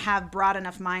to not have broad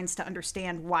enough minds to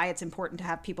understand why it's important to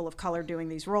have people of color doing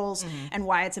these roles and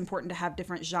why it's important to have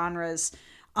different genres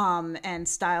and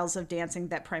styles of dancing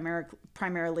that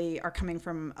primarily are coming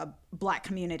from a Black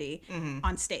community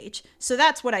on stage. So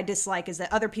that's what I dislike, is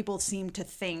that other people seem to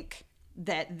think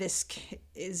that this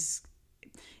is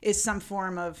is some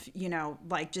form of,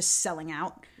 like just selling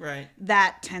out. Right.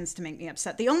 That tends to make me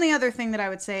upset. The only other thing that I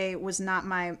would say was not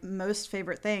my most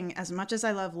favorite thing, as much as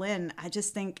I love Lin, I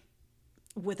just think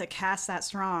with a cast that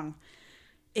strong,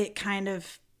 it kind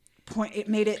of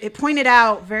it pointed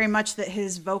out very much that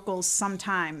his vocals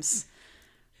sometimes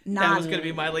that was going to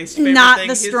be my least favorite not thing.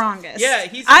 the strongest. Yeah,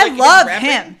 I love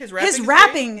him. His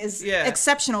rapping is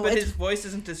exceptional. But his voice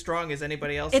isn't as strong as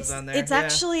anybody else's on there. It's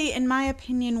actually, in my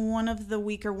opinion, one of the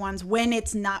weaker ones when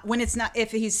it's not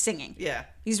if he's singing. Yeah.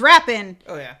 He's rapping.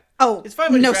 Oh yeah. Oh, it's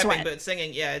fine when no he's rapping, sweat. but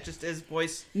singing, it just his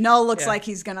voice. Null looks like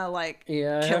he's gonna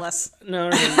kill us.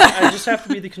 No, I just have to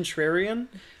be the contrarian.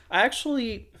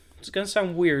 It's gonna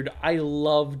sound weird. I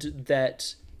loved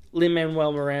that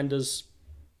Lin-Manuel Miranda's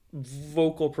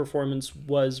vocal performance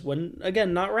was, when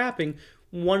again not rapping,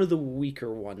 one of the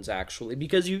weaker ones actually,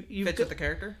 because you fits with the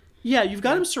character. Yeah, you've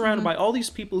got him surrounded by all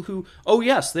these people who, oh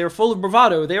yes, they're full of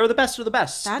bravado. They are the best of the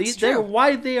best. That's They are true.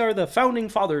 why they are the founding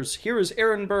fathers. Here is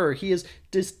Aaron Burr. He has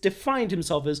defined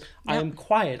himself as, I am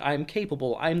quiet, I am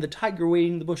capable, I am the tiger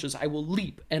waiting in the bushes. I will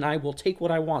leap and I will take what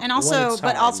I want. And when also, it's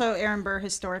time. Aaron Burr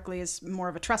historically is more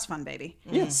of a trust fund baby.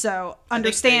 Yeah. So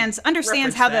understands how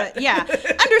reference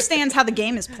understands how the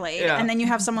game is played. Yeah. And then you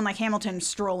have someone like Hamilton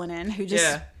strolling in who just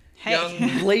hey.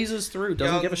 Young, blazes through,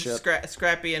 doesn't young, give a shit.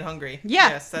 Scrappy and hungry. Yeah.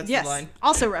 Yes, that's the line.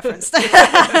 Also referenced.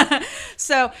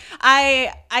 So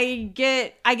I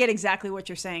get exactly what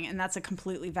you're saying, and that's a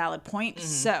completely valid point. Mm-hmm.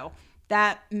 So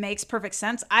that makes perfect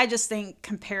sense. I just think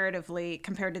comparatively,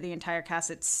 compared to the entire cast,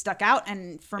 it stuck out,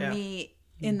 and for me,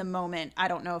 in the moment, I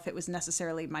don't know if it was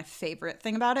necessarily my favorite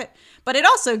thing about it, but it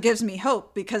also gives me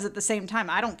hope because at the same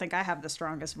time, I don't think I have the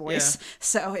strongest voice. Yeah.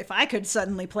 So if I could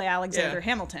suddenly play Alexander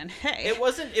Hamilton, hey, It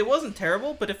wasn't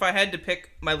terrible, but if I had to pick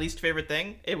my least favorite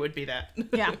thing, it would be that.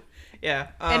 Yeah. Yeah.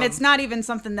 And it's not even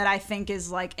something that I think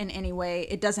is like in any way,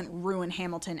 it doesn't ruin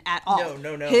Hamilton at all.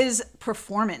 No. His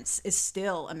performance is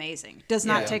still amazing. Does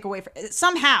not take away from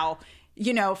somehow.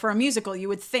 For a musical, you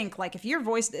would think like if your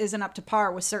voice isn't up to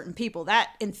par with certain people,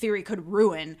 that in theory could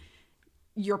ruin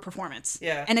your performance.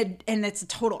 Yeah. And it's a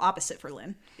total opposite for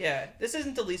Lin. Yeah. This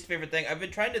isn't the least favorite thing. I've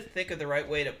been trying to think of the right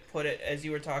way to put it as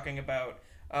you were talking about,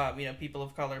 people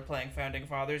of color playing founding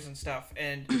fathers and stuff.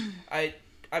 And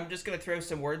I'm just going to throw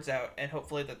some words out and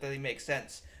hopefully that they make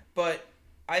sense. But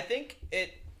I think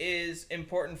it is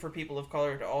important for people of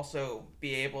color to also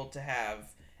be able to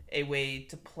have a way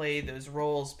to play those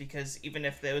roles, because even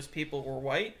if those people were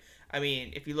white, I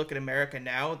mean, if you look at America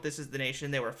now, this is the nation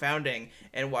they were founding,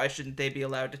 and why shouldn't they be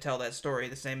allowed to tell that story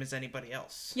the same as anybody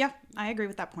else? Yeah, I agree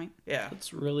with that point. Yeah.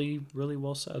 That's really, really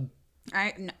well said.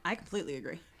 I completely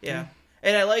agree. Yeah.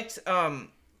 And I liked, you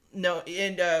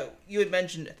had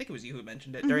mentioned, I think it was you who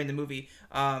mentioned it during the movie,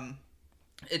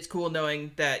 it's cool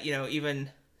knowing that,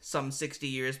 even some 60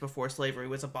 years before slavery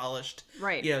was abolished,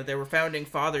 right? There were founding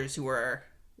fathers who were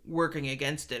working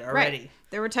against it already. Right.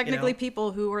 There were technically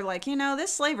people who were like,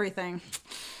 this slavery thing,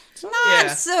 it's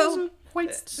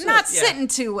not sitting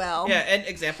too well. Yeah, and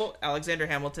example, Alexander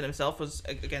Hamilton himself was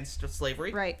against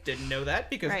slavery. Right. Didn't know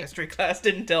that because history class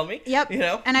didn't tell me. Yep.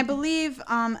 And I believe,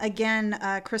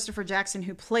 Christopher Jackson,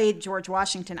 who played George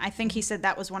Washington, I think he said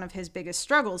that was one of his biggest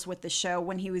struggles with the show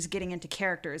when he was getting into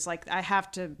characters. Like, I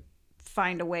have to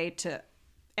find a way to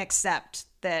accept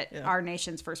that our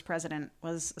nation's first president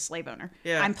was a slave owner.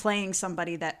 Yeah. I'm playing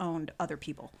somebody that owned other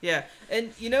people. Yeah.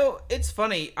 And it's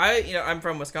funny. I'm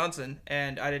from Wisconsin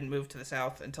and I didn't move to the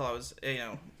South until I was,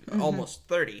 almost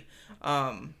 30.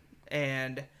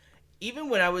 And even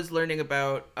when I was learning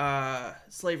about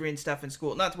slavery and stuff in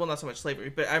school, not so much slavery,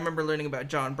 but I remember learning about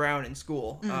John Brown in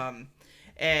school.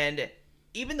 And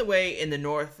even the way in the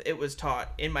North it was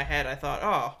taught, in my head I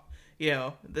thought,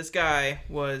 this guy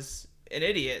was an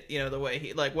idiot, the way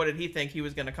he, like, what did he think he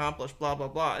was going to accomplish, blah, blah,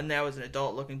 blah. And now as an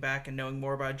adult looking back and knowing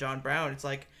more about John Brown, it's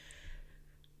like,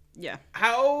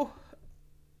 how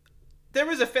there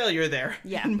was a failure there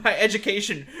in my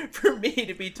education for me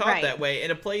to be taught that way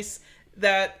in a place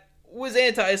that was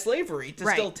anti-slavery to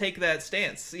still take that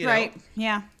stance, Right,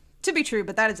 yeah. To be true,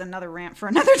 but that is another rant for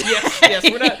another day. Yes,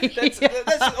 we're not.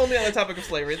 That's only on the topic of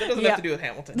slavery. That doesn't have to do with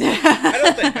Hamilton.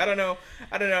 I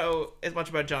don't know as much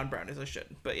about John Brown as I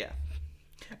should, but yeah.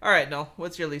 All right, Noel,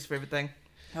 what's your least favorite thing?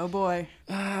 Oh boy.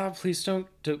 Please don't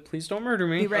murder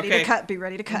me. Be ready to cut. Be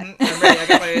ready to cut. I'm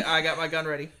ready. I got my gun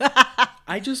ready.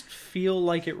 I just feel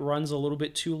like it runs a little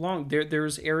bit too long.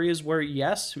 There's areas where,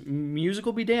 yes, music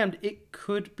will be damned. It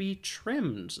could be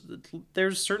trimmed.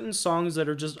 There's certain songs that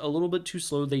are just a little bit too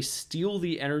slow. They steal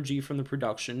the energy from the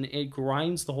production. It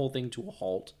grinds the whole thing to a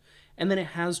halt. and then it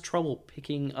has trouble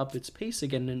picking up its pace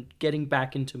again and getting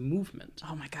back into movement.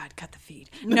 Oh my God, cut the feed.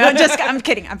 No, I'm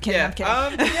kidding. I'm kidding.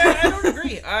 Yeah, I don't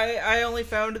agree. I only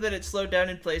found that it slowed down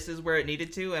in places where it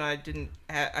needed to,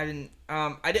 and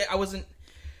I wasn't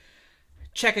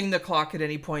checking the clock at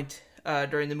any point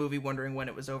during the movie, wondering when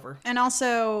it was over. And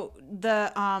also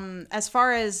the as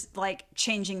far as like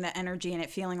changing the energy and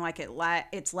it feeling like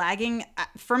it's lagging,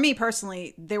 for me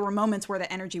personally, there were moments where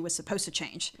the energy was supposed to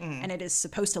change and it is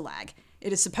supposed to lag.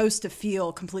 It is supposed to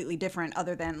feel completely different,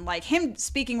 other than like him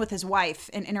speaking with his wife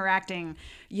and interacting,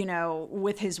 you know,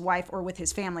 with his wife or with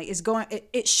his family is going.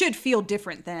 It should feel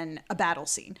different than a battle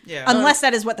scene, unless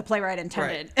that is what the playwright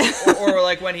intended. Right. or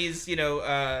like when he's, you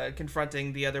know,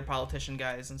 confronting the other politician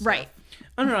guys and stuff. Right.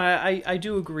 I don't know. I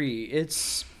do agree.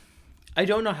 I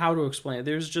don't know how to explain it.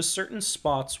 There's just certain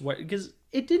spots where, because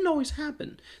it didn't always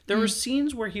happen. There were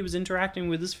scenes where he was interacting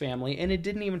with his family, and it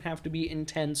didn't even have to be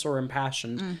intense or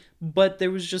impassioned, but there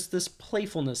was just this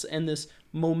playfulness and this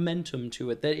momentum to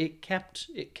it that it kept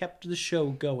the show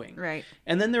going. Right.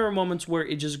 And then there were moments where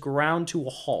it just ground to a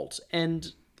halt,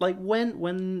 and like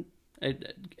when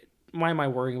why am I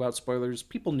worrying about spoilers?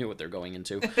 People knew what they're going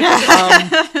into.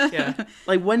 Yeah.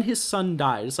 Like when his son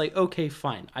died, it's like, okay,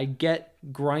 fine. I get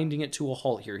grinding it to a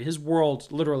halt here. His world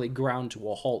literally ground to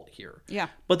a halt here. Yeah.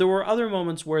 But there were other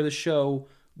moments where the show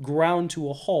ground to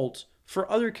a halt for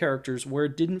other characters where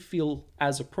it didn't feel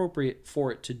as appropriate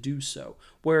for it to do so.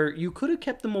 Where you could have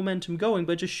kept the momentum going,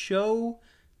 but just show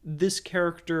this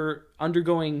character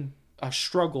undergoing a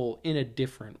struggle in a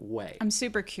different way. I'm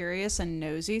super curious and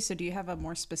nosy, so do you have a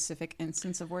more specific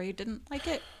instance of where you didn't like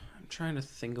it? I'm trying to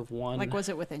think of one. Like, was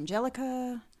it with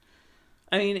Angelica?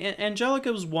 I mean,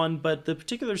 Angelica was one, but the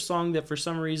particular song that for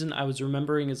some reason I was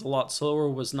remembering is a lot slower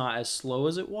was not as slow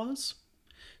as it was.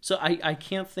 So I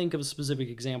can't think of a specific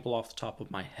example off the top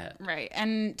of my head. Right.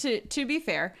 And to be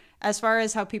fair, as far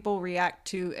as how people react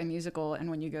to a musical and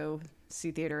when you go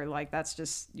see theater, like that's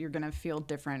just, you're going to feel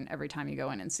different every time you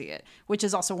go in and see it, which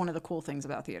is also one of the cool things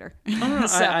about theater. No,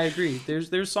 So- I agree.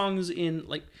 There's songs in,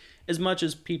 like, as much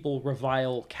as people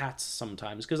revile Cats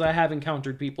sometimes, because I have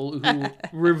encountered people who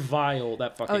revile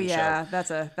that fucking Oh yeah, show.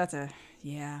 that's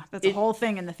a whole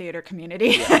thing in the theater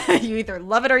community. Yeah. You either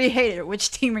love it or you hate it.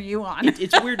 Which team are you on?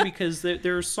 It's weird because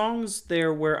there are songs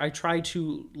there where I try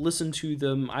to listen to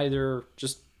them either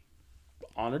just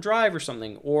on a drive or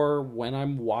something, or when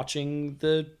I'm watching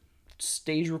the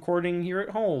stage recording here at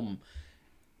home,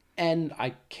 and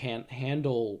I can't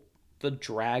handle the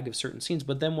drag of certain scenes.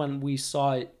 But then when we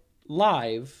saw it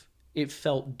live, it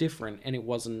felt different and it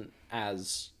wasn't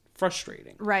as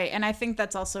frustrating. Right, and I think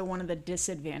that's also one of the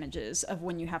disadvantages of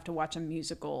when you have to watch a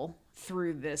musical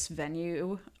through this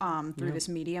venue, this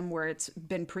medium where it's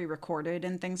been pre-recorded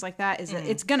and things like that, is that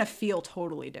it's gonna feel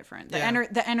totally different.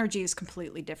 The energy is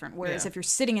completely different. Whereas if you're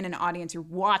sitting in an audience, you're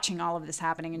watching all of this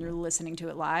happening and you're listening to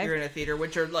it live. You're in a theater,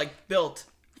 which are like built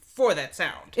for that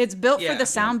sound. It's built for Yeah. the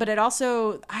sound, but it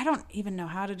also, I don't even know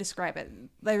how to describe it.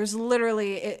 There's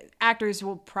literally, actors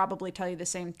will probably tell you the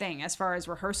same thing. As far as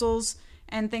rehearsals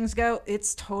and things go,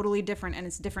 it's totally different, and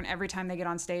it's different every time they get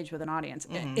on stage with an audience.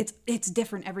 It's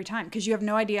different every time, because you have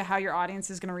no idea how your audience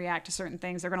is going to react to certain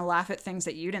things. They're going to laugh at things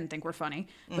that you didn't think were funny,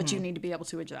 but you need to be able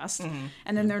to adjust.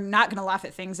 And then they're not going to laugh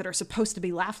at things that are supposed to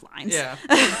be laugh lines.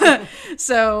 Yeah.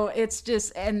 So it's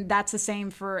just, and that's the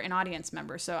same for an audience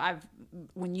member. So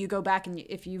when you go back and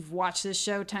if you've watched this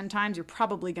show 10 times, you're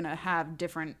probably going to have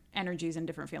different energies and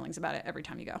different feelings about it every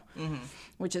time you go,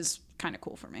 which is kind of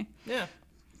cool for me. Yeah.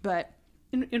 But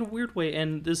In a weird way,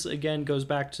 and this again goes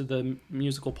back to the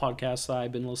musical podcasts that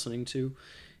I've been listening to,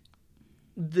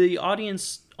 the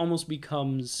audience almost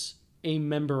becomes a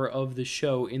member of the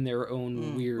show in their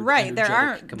own weird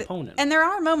energetic component. And there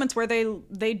are moments where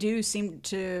they do seem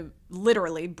to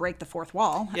literally break the fourth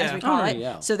wall, as we call it.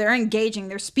 Yeah. So they're engaging,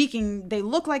 they're speaking, they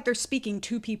look like they're speaking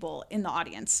to people in the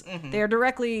audience. They're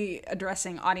directly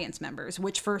addressing audience members,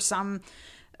 which for some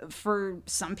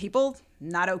people,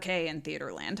 not okay in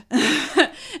theater land.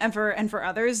 and for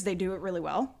others, they do it really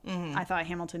well. I thought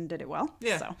Hamilton did it well.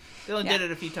 Yeah. So, Dylan did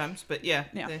it a few times, but yeah.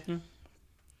 Yeah.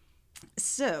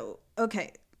 So,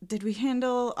 okay. Did we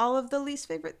handle all of the least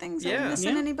favorite things? Yeah. Are we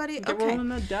missing anybody? Get Okay. rolling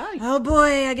that die. Oh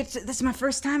boy, this is my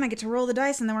first time. I get to roll the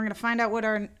dice, and then we're going to find out what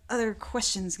our other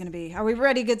question's going to be. Are we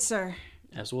ready, good sir?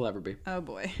 As we'll ever be. Oh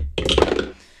boy.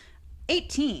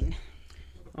 18.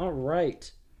 All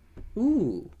right.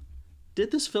 Ooh. Did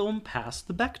this film pass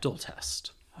the Bechdel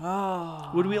test?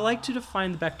 Oh. Would we like to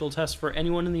define the Bechdel test for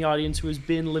anyone in the audience who has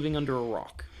been living under a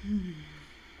rock?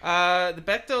 The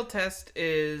Bechdel test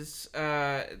is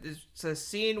it's a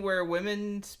scene where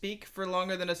women speak for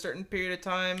longer than a certain period of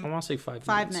I time, want to say 5 minutes.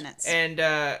 5 minutes. and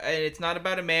it's not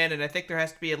about a man. And I think there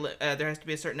has to be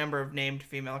a certain number of named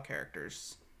female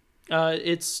characters.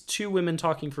 It's 2 women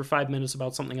talking for 5 minutes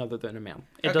about something other than a man.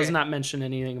 It does Okay. not mention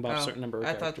anything about a certain number of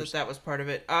I thought characters. that was part of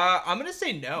it. I'm gonna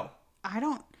say no. I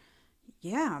don't.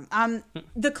 Yeah.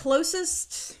 The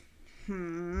closest.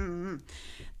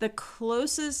 The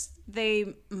closest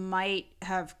they might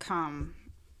have come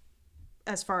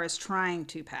as far as trying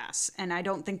to pass, and I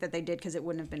don't think that they did because it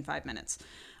wouldn't have been 5 minutes,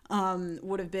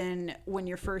 would have been when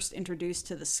you're first introduced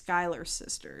to the Schuyler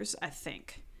sisters, I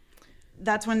think.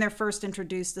 That's when they're first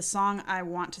introduced. The song I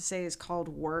want to say is called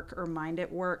 "Work" or "Mind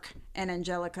at Work," and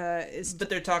Angelica is. But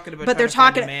they're talking about. But they're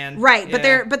trying to talking, find a man. right?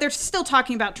 Yeah. But they're still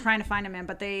talking about trying to find a man.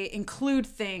 But they include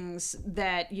things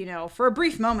that, you know, for a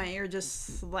brief moment, you're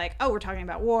just like, oh, we're talking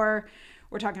about war.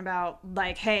 We're talking about,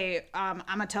 like, hey, I'm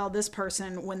gonna tell this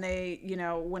person when they, you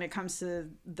know, when it comes to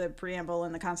the preamble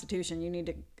and the Constitution, you need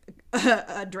to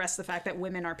address the fact that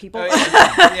women are people. Oh,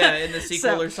 yeah. Yeah, in the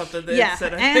sequel So, or something. They yeah,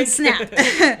 said, I and think.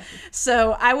 snap.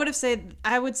 So I would say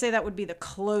that would be the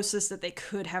closest that they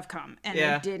could have come, and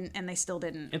Yeah. they didn't, and they still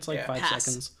didn't. It's like Yeah. 5 pass.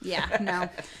 seconds. Yeah, no.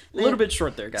 A little bit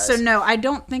short there, guys. So no, I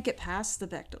don't think it passed the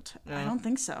Bechdel test. I don't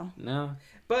think so. No.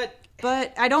 But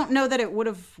But I don't know that it would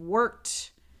have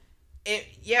worked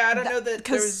I don't know that there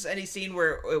 'cause- was any scene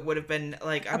where it would have been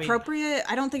like. I mean, appropriate.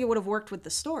 I don't think it would have worked with the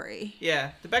story.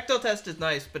 yeah, the Bechdel test is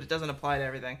nice, but it doesn't apply to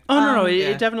everything. Oh, no, yeah.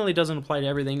 it definitely doesn't apply to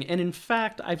everything. And in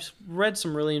fact, I've read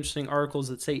some really interesting articles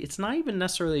that say it's not even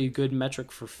necessarily a good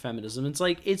metric for feminism. It's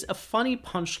like, it's a funny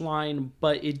punchline,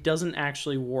 but it doesn't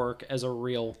actually work as a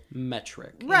real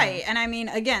metric. Right. And I mean,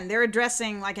 again, they're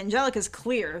addressing, like, Angelica's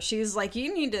clear. She's like,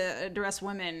 you need to address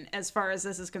women as far as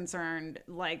this is concerned.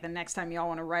 Like, the next time y'all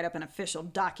want to write up an official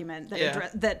document that Yeah.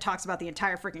 that talks about the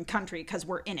entire freaking country, because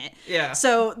we're in it. Yeah.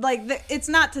 So, like, it's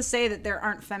not to say that there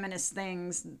aren't feminist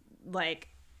things, like,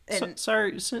 and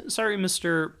Sorry,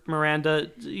 Mr. Miranda.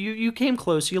 You came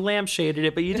close. You lampshaded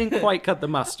it, but you didn't quite cut the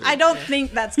mustard. I don't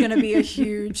think that's going to be a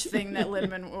huge thing that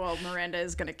Miranda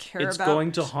is going to care It's about.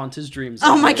 going to haunt his dreams.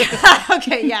 Oh my god.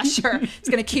 Okay, yeah, sure. It's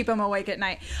going to keep him awake at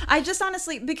night. I just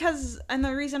honestly, and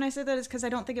the reason I say that is because I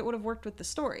don't think it would have worked with the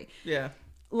story. Yeah.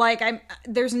 Like,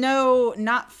 there's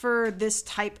not for this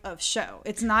type of show.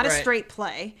 It's not a Right. straight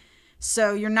play.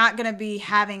 So you're not going to be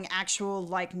having actual,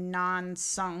 like,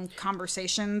 non-sung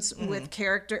conversations with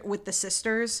the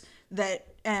sisters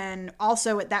and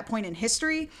also at that point in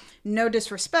history, no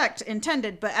disrespect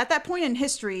intended, but at that point in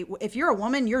history, if you're a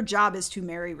woman, your job is to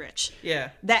marry rich. Yeah.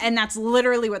 And that's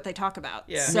literally what they talk about.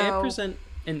 Yeah. So, May I present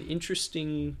an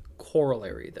interesting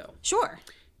corollary, though? sure.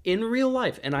 In real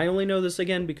life, and I only know this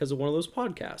again because of one of those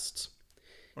podcasts.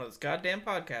 One of those goddamn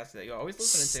podcasts that you always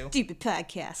listen to. Stupid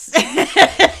podcast.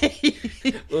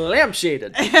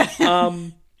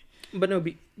 Lampshaded. But no,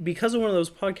 because of one of those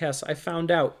podcasts, I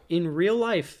found out in real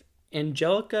life,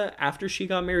 Angelica, after she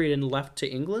got married and left to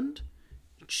England,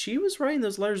 she was writing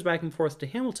those letters back and forth to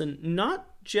Hamilton, not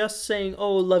just saying,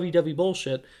 oh, lovey-dovey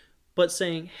bullshit, but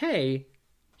saying, hey,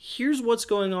 here's what's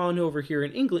going on over here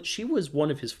in England. She was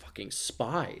one of his fucking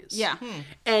spies. Yeah.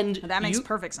 And That makes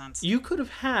perfect sense. you could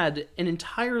have had an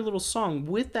entire little song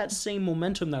with that same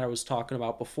momentum that I was talking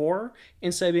about before,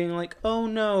 instead of being like, oh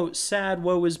no, sad,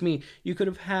 woe is me. You could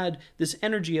have had this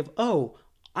energy of, oh,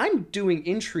 I'm doing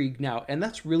intrigue now, and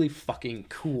that's really fucking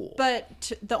cool.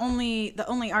 But the only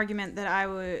argument that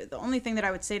the only thing that I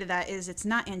would say to that is it's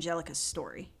not Angelica's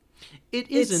story. It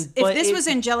isn't. But If this was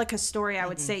Angelica's story, I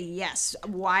would say yes.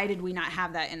 Why did we not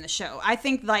have that in the show? I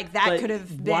think, like, that but could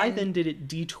have been. why then did it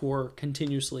detour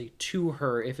continuously to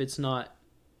her if it's not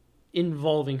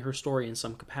involving her story in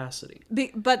some capacity?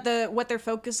 But what they're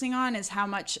focusing on is how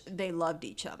much they loved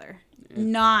each other,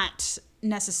 not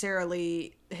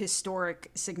necessarily historic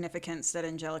significance that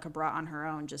Angelica brought on her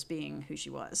own, just being who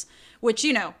she was. Which,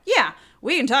 you know, yeah,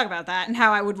 we can talk about that and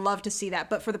how I would love to see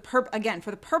that. But for the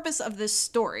purpose of this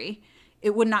story,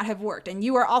 it would not have worked. And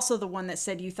you are also the one that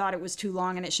said you thought it was too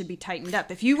long and it should be tightened up.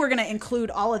 If you were going to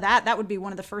include all of that, that would be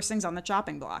one of the first things on the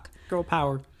chopping block. Girl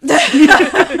power.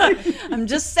 I'm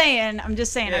just saying.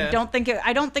 Yeah.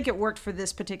 I don't think it worked for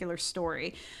this particular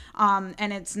story.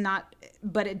 And it's not,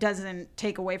 but it doesn't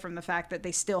take away from the fact that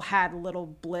they still had little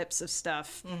blips of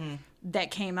stuff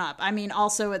that came up. I mean,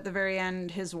 also at the very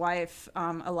end, his wife,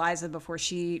 Eliza, before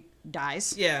she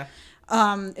dies, Yeah.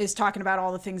 is talking about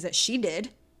all the things that she did,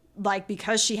 like,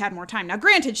 because she had more time. Now,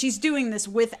 granted, she's doing this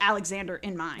with Alexander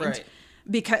in mind. Right.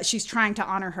 because she's trying to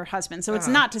honor her husband. So it's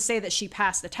not to say that she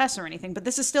passed the test or anything, but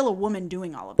this is still a woman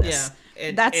doing all of this.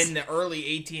 Yeah, That's in the early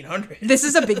 1800s. this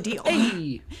is a big deal.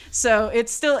 Hey. So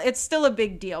it's still a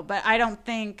big deal, but I don't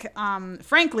think,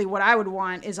 frankly, what I would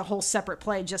want is a whole separate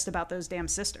play just about those damn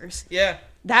sisters. Yeah.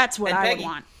 That's what And I Peggy. would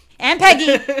want. And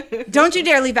Peggy. Don't you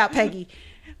dare leave out Peggy.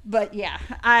 But yeah,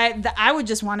 I would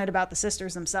just want it about the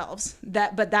sisters themselves.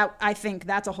 But I think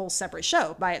that's a whole separate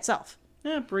show by itself.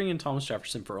 Yeah, bring in Thomas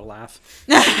Jefferson for a laugh.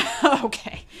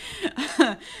 Okay.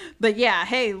 But yeah,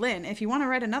 hey, Lynn, if you want to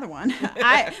write another one,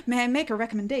 may I make a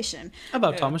recommendation?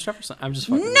 About Thomas Jefferson? I'm just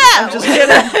fucking. No! I'm just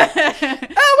kidding.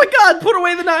 Oh my God! Put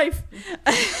away the knife.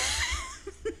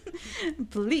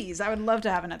 Please, I would love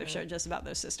to have another show just about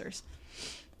those sisters.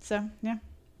 So, yeah.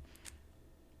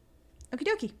 Okie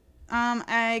dokie.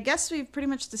 I guess we've pretty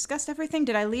much discussed everything.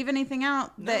 Did I leave anything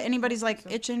out that anybody's like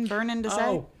itching, burning to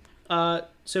say?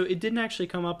 So it didn't actually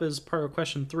come up as part of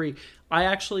question 3. I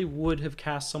actually would have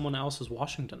cast someone else as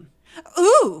Washington.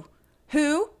 Ooh!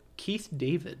 Who? Keith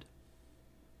David.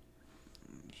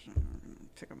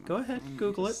 Go ahead,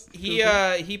 Google it.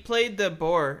 He played the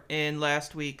boar in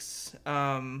last week's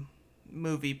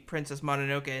movie Princess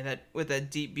Mononoke that with a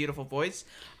deep, beautiful voice.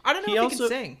 I don't know if he can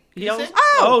sing. Can he sing?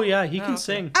 Oh yeah, he can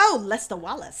sing. Oh, Lester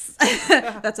Wallace.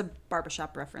 That's a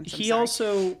barbershop reference. He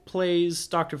also plays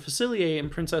Dr. Facilier in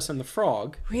Princess and the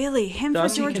Frog. Really? Him for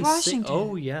George Washington?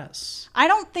 Oh, yes. I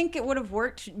don't think it would have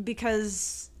worked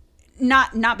because...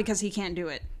 Not because he can't do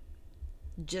it.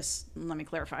 Just let me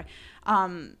clarify.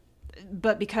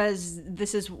 But because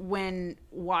this is when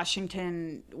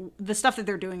Washington... The stuff that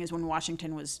they're doing is when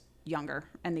Washington was younger,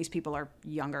 and these people are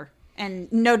younger.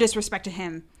 And no disrespect to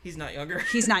him. He's not younger.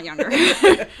 He's not younger.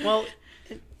 Well,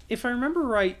 if I remember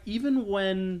right, even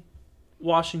when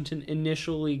Washington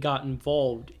initially got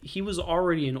involved, he was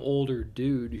already an older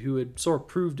dude who had sort of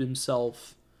proved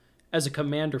himself as a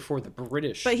commander for the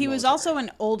British. But he was military. also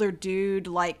an older dude,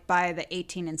 like, by the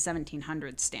 18 and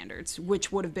 1700 standards,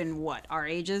 which would have been, what, our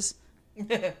ages?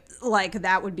 Like,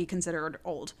 that would be considered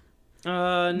old.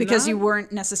 Because you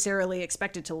weren't necessarily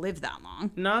expected to live that long.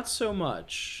 Not so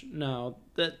much. No.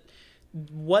 That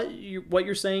what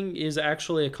you're saying is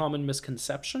actually a common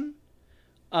misconception.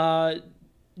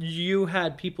 You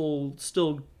had people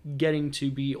still getting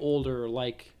to be older,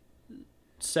 like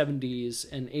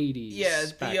 70s and 80s. Yeah,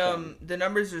 the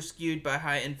numbers are skewed by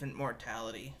high infant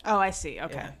mortality. Oh, I see.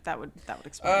 Okay, Yeah. that would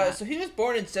explain that. So he was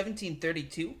born in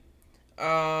 1732.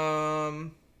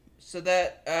 So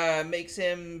that makes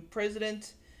him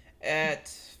president at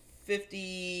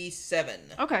 57.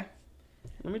 Okay.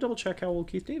 Let me double check how old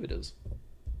Keith David is,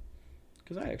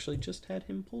 because I actually just had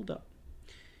him pulled up.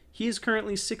 He is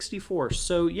currently 64.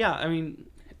 So yeah, I mean,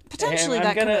 Potentially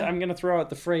I'm gonna throw out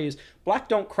the phrase "black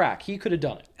don't crack." He could have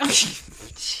done it.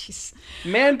 Jeez.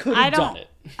 Man could have done it.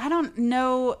 I don't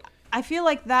know. I feel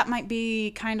like that might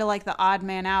be kind of like the odd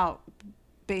man out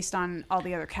based on all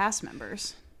the other cast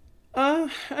members. I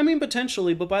mean,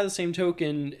 potentially, but by the same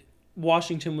token,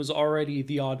 Washington was already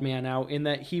the odd man out in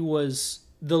that he was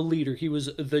the leader, he was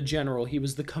the general, he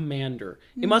was the commander.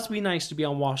 It must be nice to be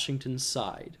on Washington's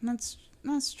side. That's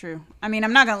true. I mean,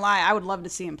 I'm not gonna lie. I would love to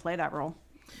see him play that role.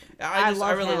 I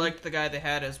really him. liked the guy they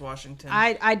had as Washington.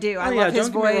 I do. I Oh, love yeah, his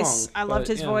don't get me voice. wrong, I loved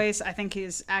but, his yeah. voice. I think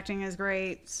his acting is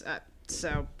great.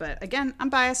 But again, I'm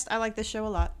biased. I like this show a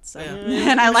lot. So,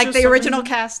 Yeah. and I It was like just the something- original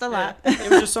cast a lot. It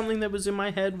was just something that was in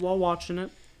my head while watching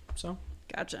it. So,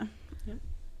 Gotcha.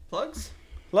 Plugs?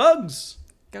 plugs.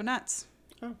 Go nuts.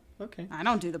 Oh, okay. I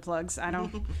don't do the plugs. I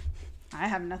don't. I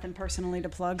have nothing personally to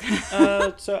plug.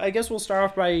 So I guess we'll start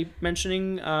off by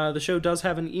mentioning the show does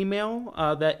have an email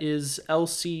that is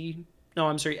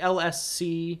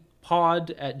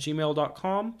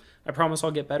lscpod@gmail.com. I promise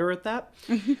I'll get better at that.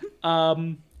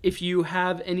 If you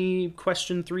have any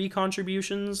question 3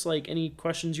 contributions, like any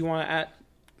questions you want to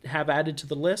have added to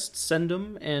the list, send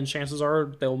them, and chances are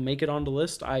they'll make it on the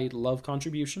list. I love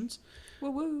contributions.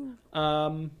 Woo woo.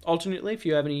 Alternately, if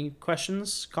you have any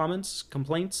questions, comments,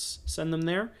 complaints, send them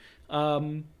there.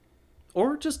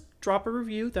 Or just drop a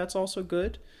review. That's also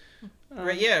good.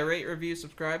 Rate, review,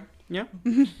 subscribe. Yeah.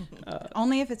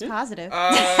 Only if it's positive.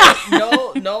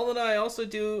 Noel and I also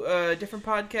do a different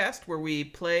podcast where we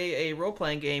play a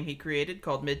role-playing game he created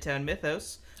called Midtown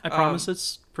Mythos. I promise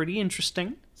it's pretty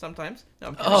interesting. Sometimes. No,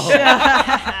 I'm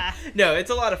Oh. No, it's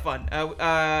a lot of fun.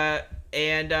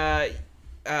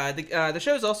 The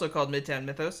show is also called Midtown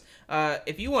Mythos.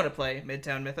 If you want to play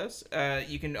Midtown Mythos,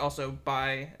 you can also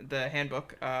buy the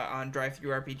handbook on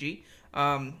DriveThruRPG.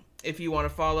 If you want to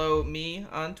follow me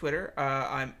on Twitter,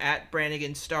 I'm at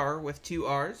Brannigan Star with 2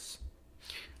 R's.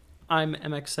 I'm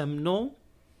MXM Null.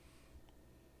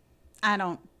 I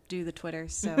don't do the Twitter,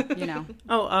 so you know.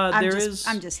 Oh, I'm there just, is.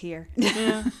 I'm just here.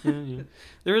 Yeah.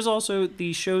 There is also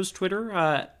the show's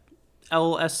Twitter,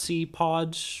 LSC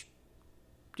Pod.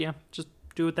 Yeah, just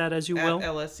do with that as you will.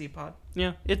 LSC Pod.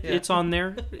 Yeah, it's on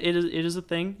there. It is a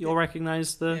thing. You'll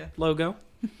recognize the logo.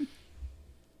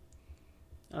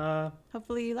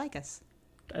 Hopefully you like us.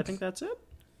 I think that's it.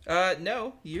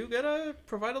 No, you gotta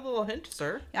provide a little hint,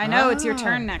 sir. I know it's your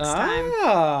turn next time.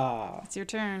 Ah. It's your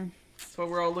turn. That's why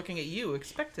we're all looking at you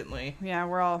expectantly. Yeah,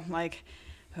 we're all like,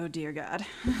 oh dear God.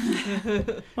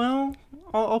 Well,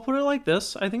 I'll put it like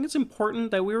this. I think it's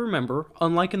important that we remember,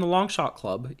 unlike in the Long Shot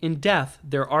Club, in death,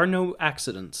 there are no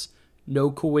accidents, no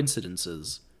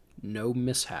coincidences, no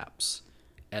mishaps,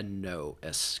 and no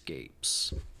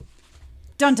escapes.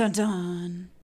 Dun dun dun.